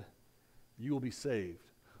dead, you will be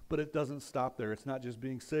saved. But it doesn't stop there. It's not just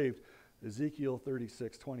being saved. Ezekiel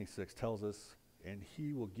 36:26 tells us, and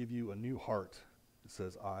he will give you a new heart, it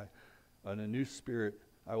says and a new spirit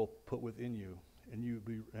I will put within you,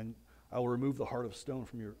 and I will remove the heart of stone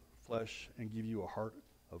from your flesh and give you a heart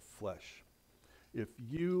of flesh. If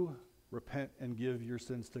you repent and give your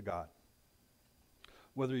sins to God,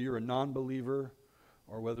 whether you're a non-believer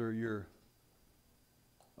or whether you're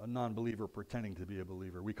a non-believer pretending to be a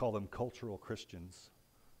believer, we call them cultural Christians,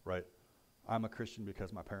 right? I'm a Christian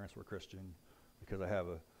because my parents were Christian, because I have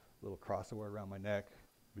a little cross I wear around my neck,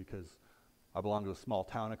 because I belong to a small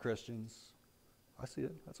town of Christians. I see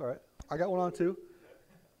it. That's all right. I got one on too.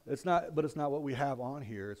 It's not what we have on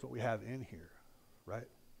here. It's what we have in here, right?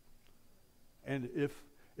 And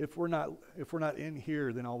if we're not in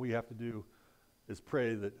here, then all we have to do is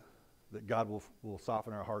pray that God will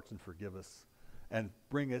soften our hearts and forgive us and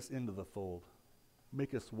bring us into the fold,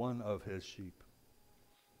 make us one of his sheep.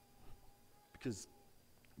 Because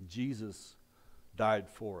Jesus died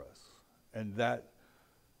for us, and that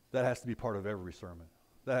has to be part of every sermon.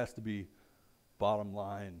 That has to be bottom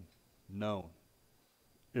line known.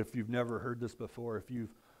 If you've never heard this before, if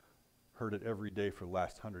you've heard it every day for the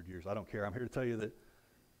last 100 years, I don't care. I'm here to tell you that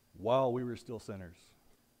while we were still sinners,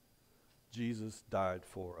 Jesus died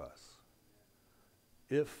for us.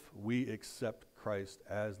 If we accept Christ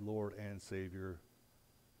as Lord and Savior,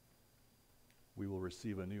 we will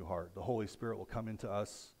receive a new heart. The Holy Spirit will come into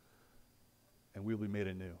us, and we will be made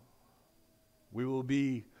anew. We will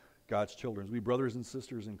be God's children. We'll be brothers and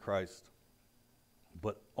sisters in Christ,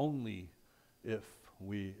 but only if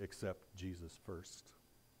we accept Jesus first.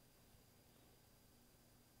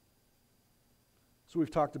 So we've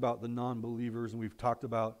talked about the non-believers, and we've talked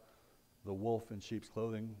about the wolf in sheep's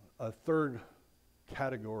clothing. A third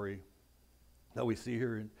category that we see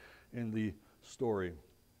here in the story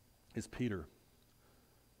is Peter.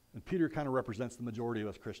 And Peter kind of represents the majority of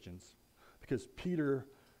us Christians, because Peter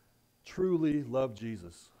truly loved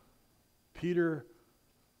Jesus. Peter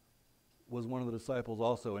was one of the disciples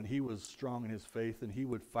also, and he was strong in his faith, and he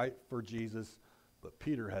would fight for Jesus, but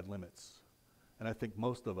Peter had limits. And I think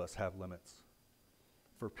most of us have limits.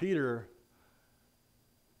 For Peter,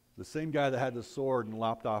 the same guy that had the sword and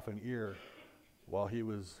lopped off an ear while he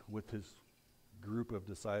was with his group of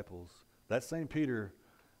disciples. That same Peter,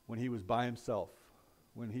 when he was by himself,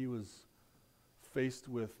 when he was faced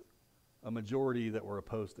with a majority that were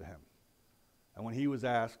opposed to him, and when he was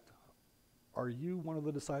asked, "Are you one of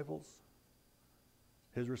the disciples?"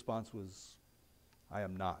 his response was, "I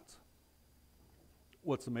am not."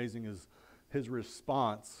 What's amazing is his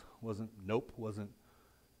response wasn't, "Nope," wasn't,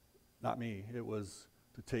 "Not me." It was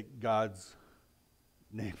to take God's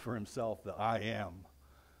name for himself, the I am.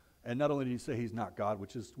 And not only did he say he's not God,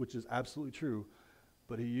 which is absolutely true,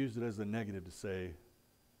 but he used it as a negative to say,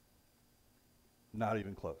 not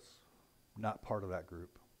even close, not part of that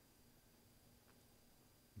group.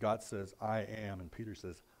 God says, "I am," and Peter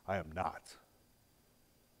says, "I am not."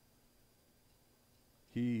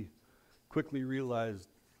 He quickly realized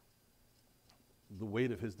the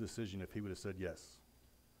weight of his decision if he would have said yes.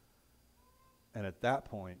 And at that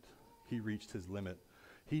point, he reached his limit.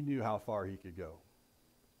 He knew how far he could go.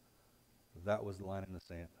 That was the line in the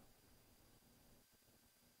sand.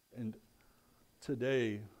 And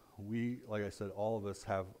today, we, like I said, all of us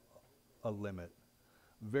have a limit.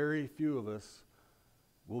 Very few of us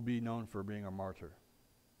will be known for being a martyr,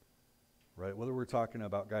 right? Whether we're talking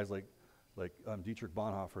about guys like Dietrich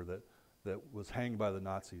Bonhoeffer that was hanged by the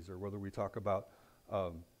Nazis, or whether we talk about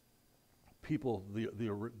people, the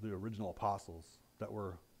original apostles that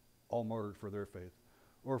were all martyred for their faith,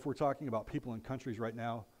 or if we're talking about people in countries right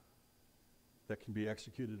now that can be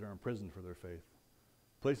executed or imprisoned for their faith,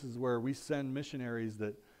 places where we send missionaries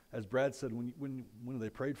that, as Brad said, when they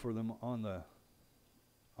prayed for them on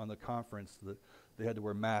the conference, that they had to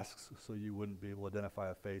wear masks so you wouldn't be able to identify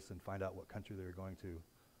a face and find out what country they were going to,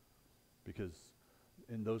 because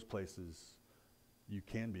in those places you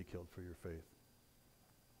can be killed for your faith.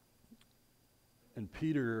 And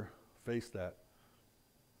Peter faced that.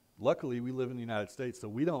 Luckily, we live in the United States, so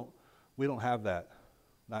we don't have that,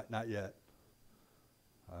 not yet.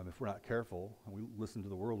 If we're not careful and we listen to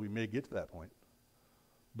the world, we may get to that point.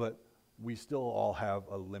 But we still all have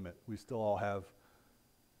a limit. We still all have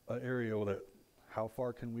an area that, how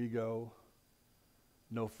far can we go?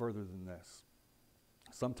 No further than this.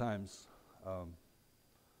 Sometimes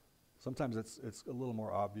it's a little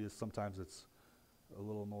more obvious. Sometimes it's a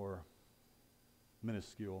little more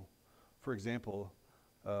minuscule. For example,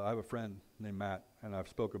 I have a friend named Matt, and I've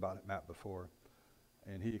spoke about it, Matt, before,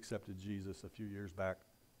 and he accepted Jesus a few years back.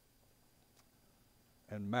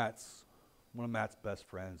 And one of Matt's best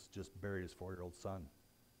friends just buried his 4-year-old son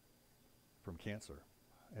from cancer.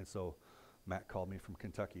 And so Matt called me from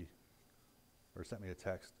Kentucky, or sent me a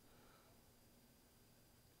text.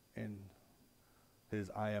 And his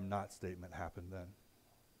 "I am not" statement happened then,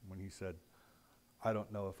 when he said, "I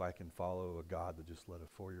don't know if I can follow a God that just let a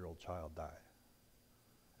 4-year-old child die."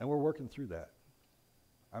 And we're working through that.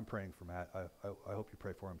 I'm praying for Matt. I hope you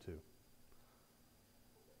pray for him too.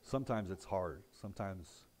 Sometimes it's hard.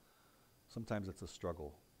 Sometimes it's a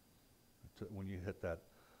struggle when you hit that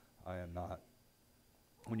 "I am not,"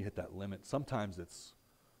 when you hit that limit. Sometimes it's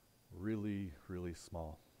really, really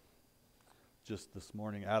small. Just this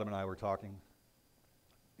morning, Adam and I were talking,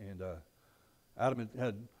 and Adam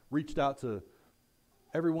had reached out to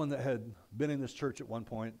everyone that had been in this church at one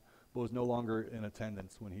point, but was no longer in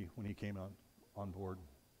attendance when he came on board.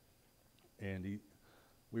 And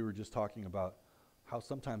we were just talking about how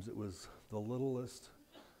sometimes it was the littlest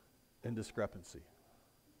indiscrepancy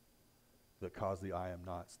that caused the "I am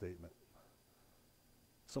not" statement.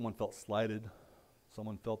 Someone felt slighted.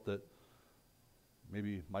 Someone felt that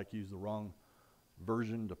maybe Mike used the wrong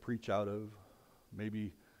version to preach out of.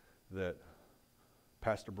 Maybe that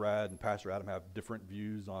Pastor Brad and Pastor Adam have different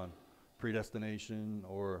views on predestination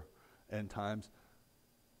or end times.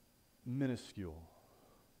 Minuscule.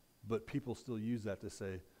 But people still use that to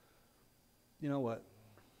say, you know what,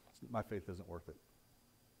 my faith isn't worth it.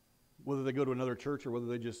 Whether they go to another church or whether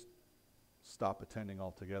they just stop attending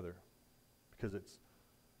altogether, because it's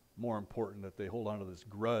more important that they hold on to this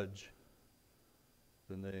grudge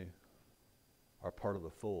than they are part of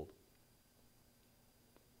the fold.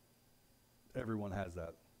 Everyone has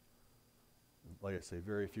that. Like I say,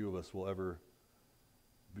 very few of us will ever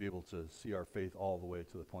be able to see our faith all the way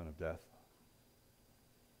to the point of death.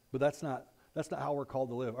 But that's not how we're called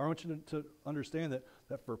to live. I want you to understand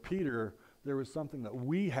that for Peter, there was something that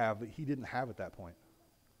we have that he didn't have at that point.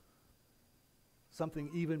 Something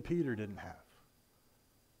even Peter didn't have.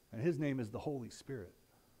 And his name is the Holy Spirit.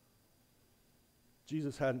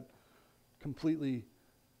 Jesus hadn't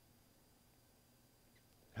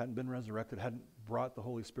been resurrected, hadn't brought the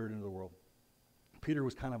Holy Spirit into the world. Peter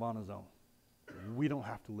was kind of on his own. We don't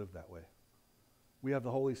have to live that way. We have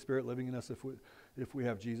the Holy Spirit living in us if we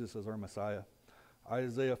have Jesus as our Messiah.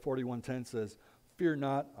 Isaiah 41:10 says, "Fear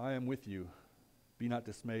not, I am with you. Be not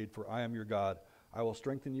dismayed, for I am your God. I will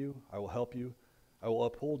strengthen you, I will help you, I will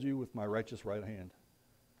uphold you with my righteous right hand."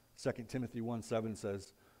 2 Timothy 1:7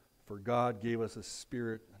 says, "For God gave us a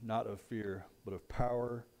spirit not of fear, but of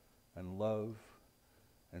power and love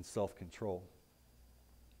and self-control."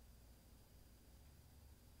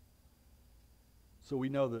 So we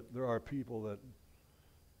know that there are people that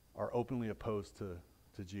are openly opposed to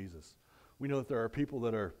Jesus. We know that there are people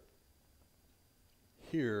that are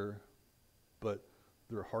here, but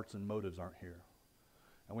their hearts and motives aren't here.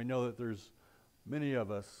 And we know that there's many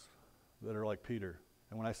of us that are like Peter.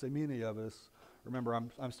 And when I say many of us, remember,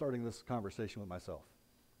 I'm starting this conversation with myself.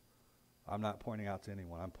 I'm not pointing out to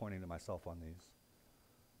anyone. I'm pointing to myself on these.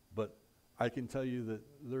 But I can tell you that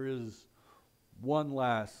there is one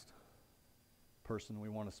last person we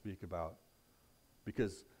want to speak about,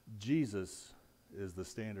 because Jesus is the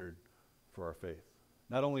standard for our faith.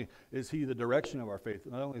 Not only is he the direction of our faith,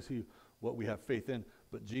 not only is he what we have faith in,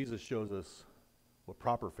 but Jesus shows us what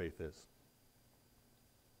proper faith is.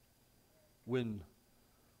 When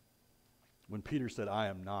Peter said, "I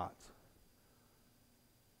am not,"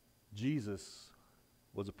 Jesus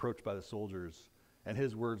was approached by the soldiers, and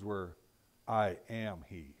his words were, "I am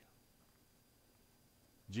he."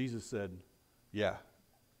 Jesus said, "Yeah,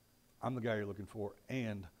 I'm the guy you're looking for,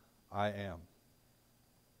 and I am."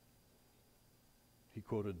 He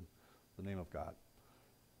quoted the name of God.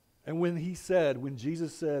 And when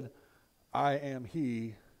Jesus said, "I am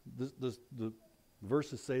he," the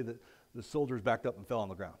verses say that the soldiers backed up and fell on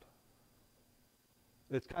the ground.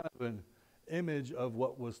 It's kind of an image of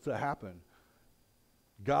what was to happen.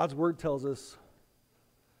 God's word tells us,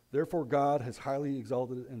 "Therefore God has highly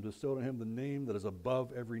exalted and bestowed on him the name that is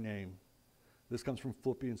above every name." This comes from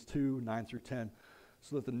Philippians 2:9-10.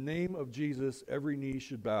 "So that the name of Jesus every knee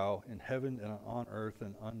should bow in heaven and on earth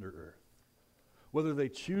and under earth." Whether they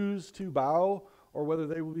choose to bow or whether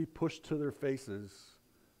they will be pushed to their faces,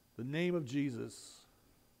 the name of Jesus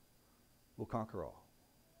will conquer all.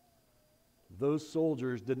 Those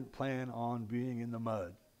soldiers didn't plan on being in the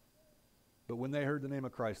mud, but when they heard the name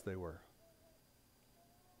of Christ, they were.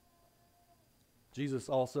 Jesus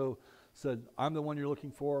also said, "I'm the one you're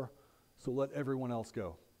looking for, so let everyone else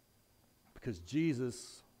go." Because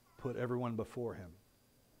Jesus put everyone before him.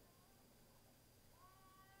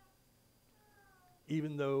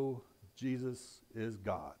 Even though Jesus is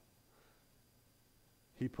God,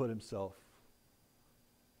 he put himself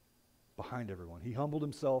behind everyone. He humbled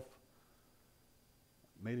himself,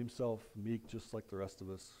 made himself meek just like the rest of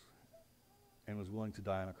us, and was willing to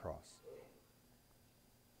die on a cross.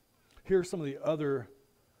 Here are some of the other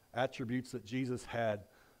attributes that Jesus had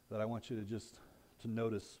that I want you to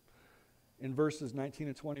notice. In verses 19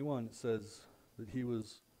 and 21, it says that he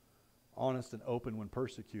was honest and open when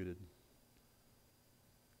persecuted.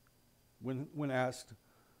 When asked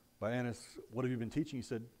by Annas, "What have you been teaching?" he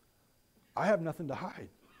said, "I have nothing to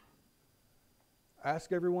hide.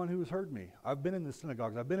 Ask everyone who has heard me. I've been in the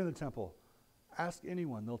synagogues. I've been in the temple. Ask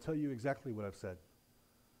anyone. They'll tell you exactly what I've said."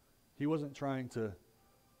 He wasn't trying to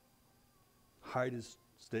hide his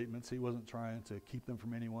statements. He wasn't trying to keep them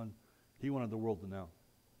from anyone. He wanted the world to know.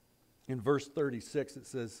 In verse 36, it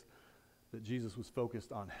says that Jesus was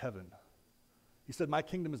focused on heaven. He said, "My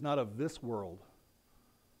kingdom is not of this world.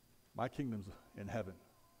 My kingdom's in heaven."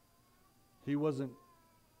 He wasn't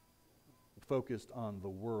focused on the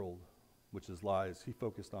world, which is lies. He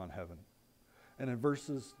focused on heaven. And in verse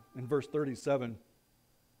 37,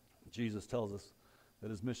 Jesus tells us that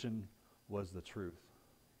his mission was the truth.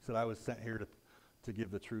 He said, "I was sent here to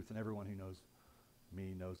give the truth, and everyone who knows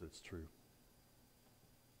me knows it's true."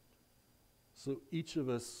 So each of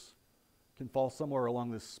us can fall somewhere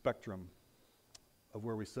along this spectrum of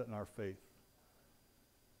where we sit in our faith.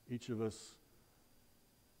 Each of us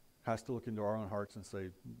has to look into our own hearts and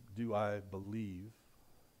say, do I believe?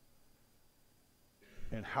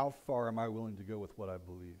 And how far am I willing to go with what I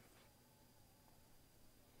believe?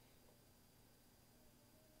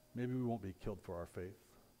 Maybe we won't be killed for our faith,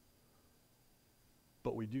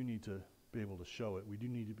 but we do need to be able to show it. We do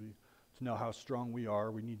need to know how strong we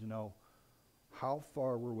are. We need to know how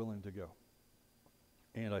far we're willing to go.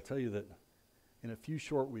 And I tell you that in a few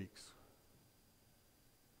short weeks,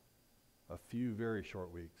 a few very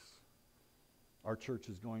short weeks, our church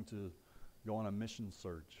is going to go on a mission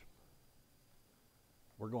surge.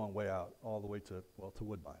 We're going way out, all the way to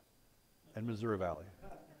Woodbine and Missouri Valley.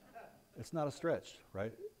 It's not a stretch,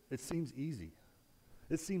 right? It seems easy.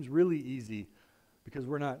 It seems really easy because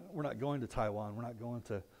we're not going to Taiwan. We're not going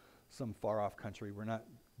to some far-off country. We're not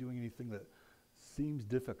doing anything that seems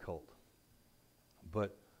difficult.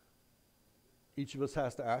 But each of us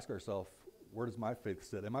has to ask ourselves, where does my faith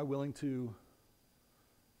sit? Am I willing to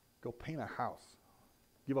go paint a house,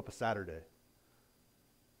 give up a Saturday,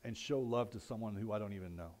 and show love to someone who I don't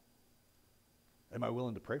even know? Am I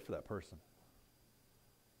willing to pray for that person?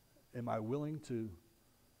 Am I willing to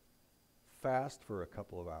fast for a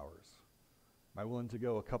couple of hours? Am I willing to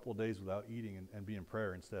go a couple of days without eating and be in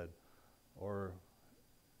prayer instead? Or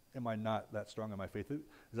am I not that strong in my faith? Is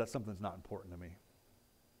that something that's not important to me?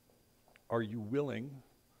 Are you willing,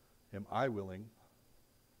 am I willing,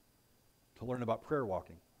 to learn about prayer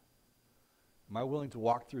walking? Am I willing to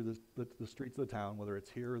walk through the streets of the town, whether it's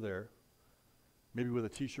here or there, maybe with a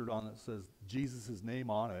t-shirt on that says Jesus' name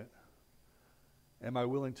on it? Am I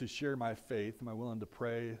willing to share my faith? Am I willing to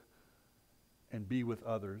pray and be with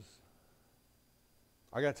others?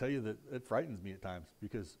 I got to tell you that it frightens me at times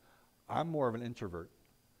because I'm more of an introvert.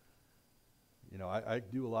 You know, I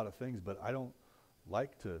do a lot of things, but I don't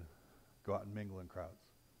like to go out and mingle in crowds.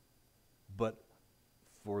 But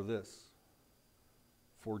for this,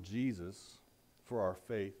 for Jesus, for our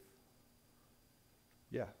faith,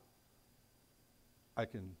 yeah, I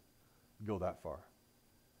can go that far.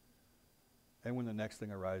 And when the next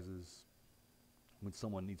thing arises, when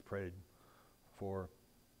someone needs prayed for,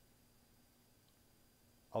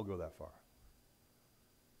 I'll go that far.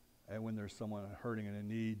 And when there's someone hurting and in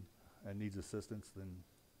need and needs assistance, then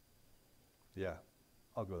yeah,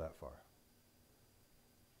 I'll go that far.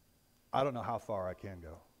 I don't know how far I can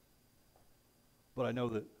go. But I know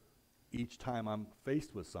that each time I'm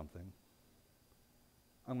faced with something,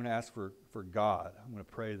 I'm going to ask for God. I'm going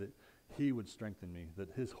to pray that He would strengthen me,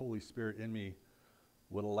 that His Holy Spirit in me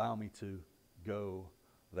would allow me to go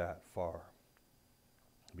that far.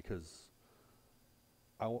 Because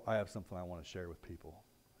I have something I want to share with people,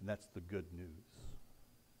 and that's the good news.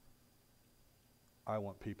 I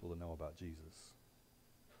want people to know about Jesus.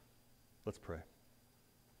 Let's pray.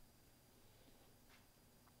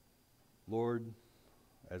 Lord,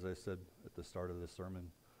 as I said at the start of this sermon,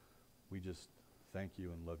 we just thank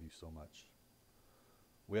you and love you so much.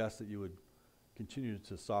 We ask that you would continue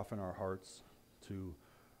to soften our hearts, to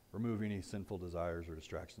remove any sinful desires or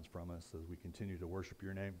distractions from us as we continue to worship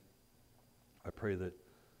your name. I pray that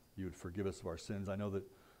you would forgive us of our sins. I know that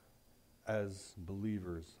as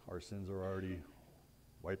believers, our sins are already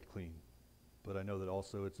wiped clean. But I know that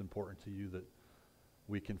also it's important to you that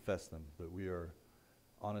we confess them, that we are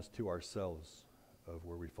honest to ourselves of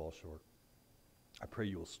where we fall short. I pray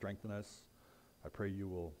you will strengthen us. I pray you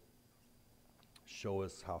will show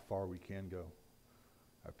us how far we can go.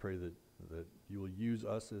 I pray that you will use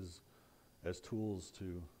us as tools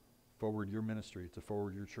to forward your ministry, to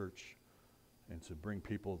forward your church, and to bring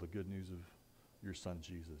people the good news of your Son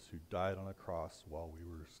Jesus, who died on a cross while we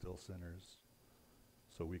were still sinners,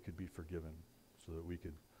 so we could be forgiven, so that we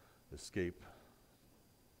could escape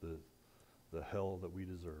the hell that we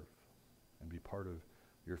deserve and be part of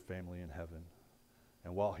your family in heaven.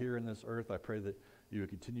 And while here in this earth, I pray that you would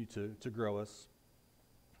continue to grow us.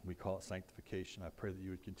 We call it sanctification. I pray that you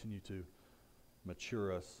would continue to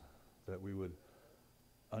mature us, that we would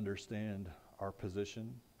understand our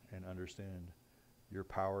position and understand your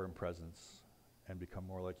power and presence and become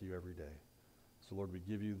more like you every day. So Lord, we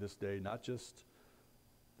give you this day, not just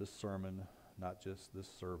this sermon, not just this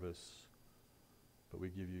service, but we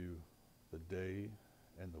give you the day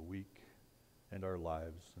and the week and our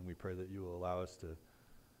lives. And we pray that you will allow us to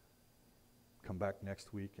come back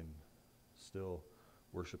next week and still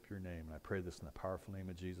worship your name. And I pray this in the powerful name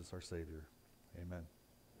of Jesus, our Savior. Amen.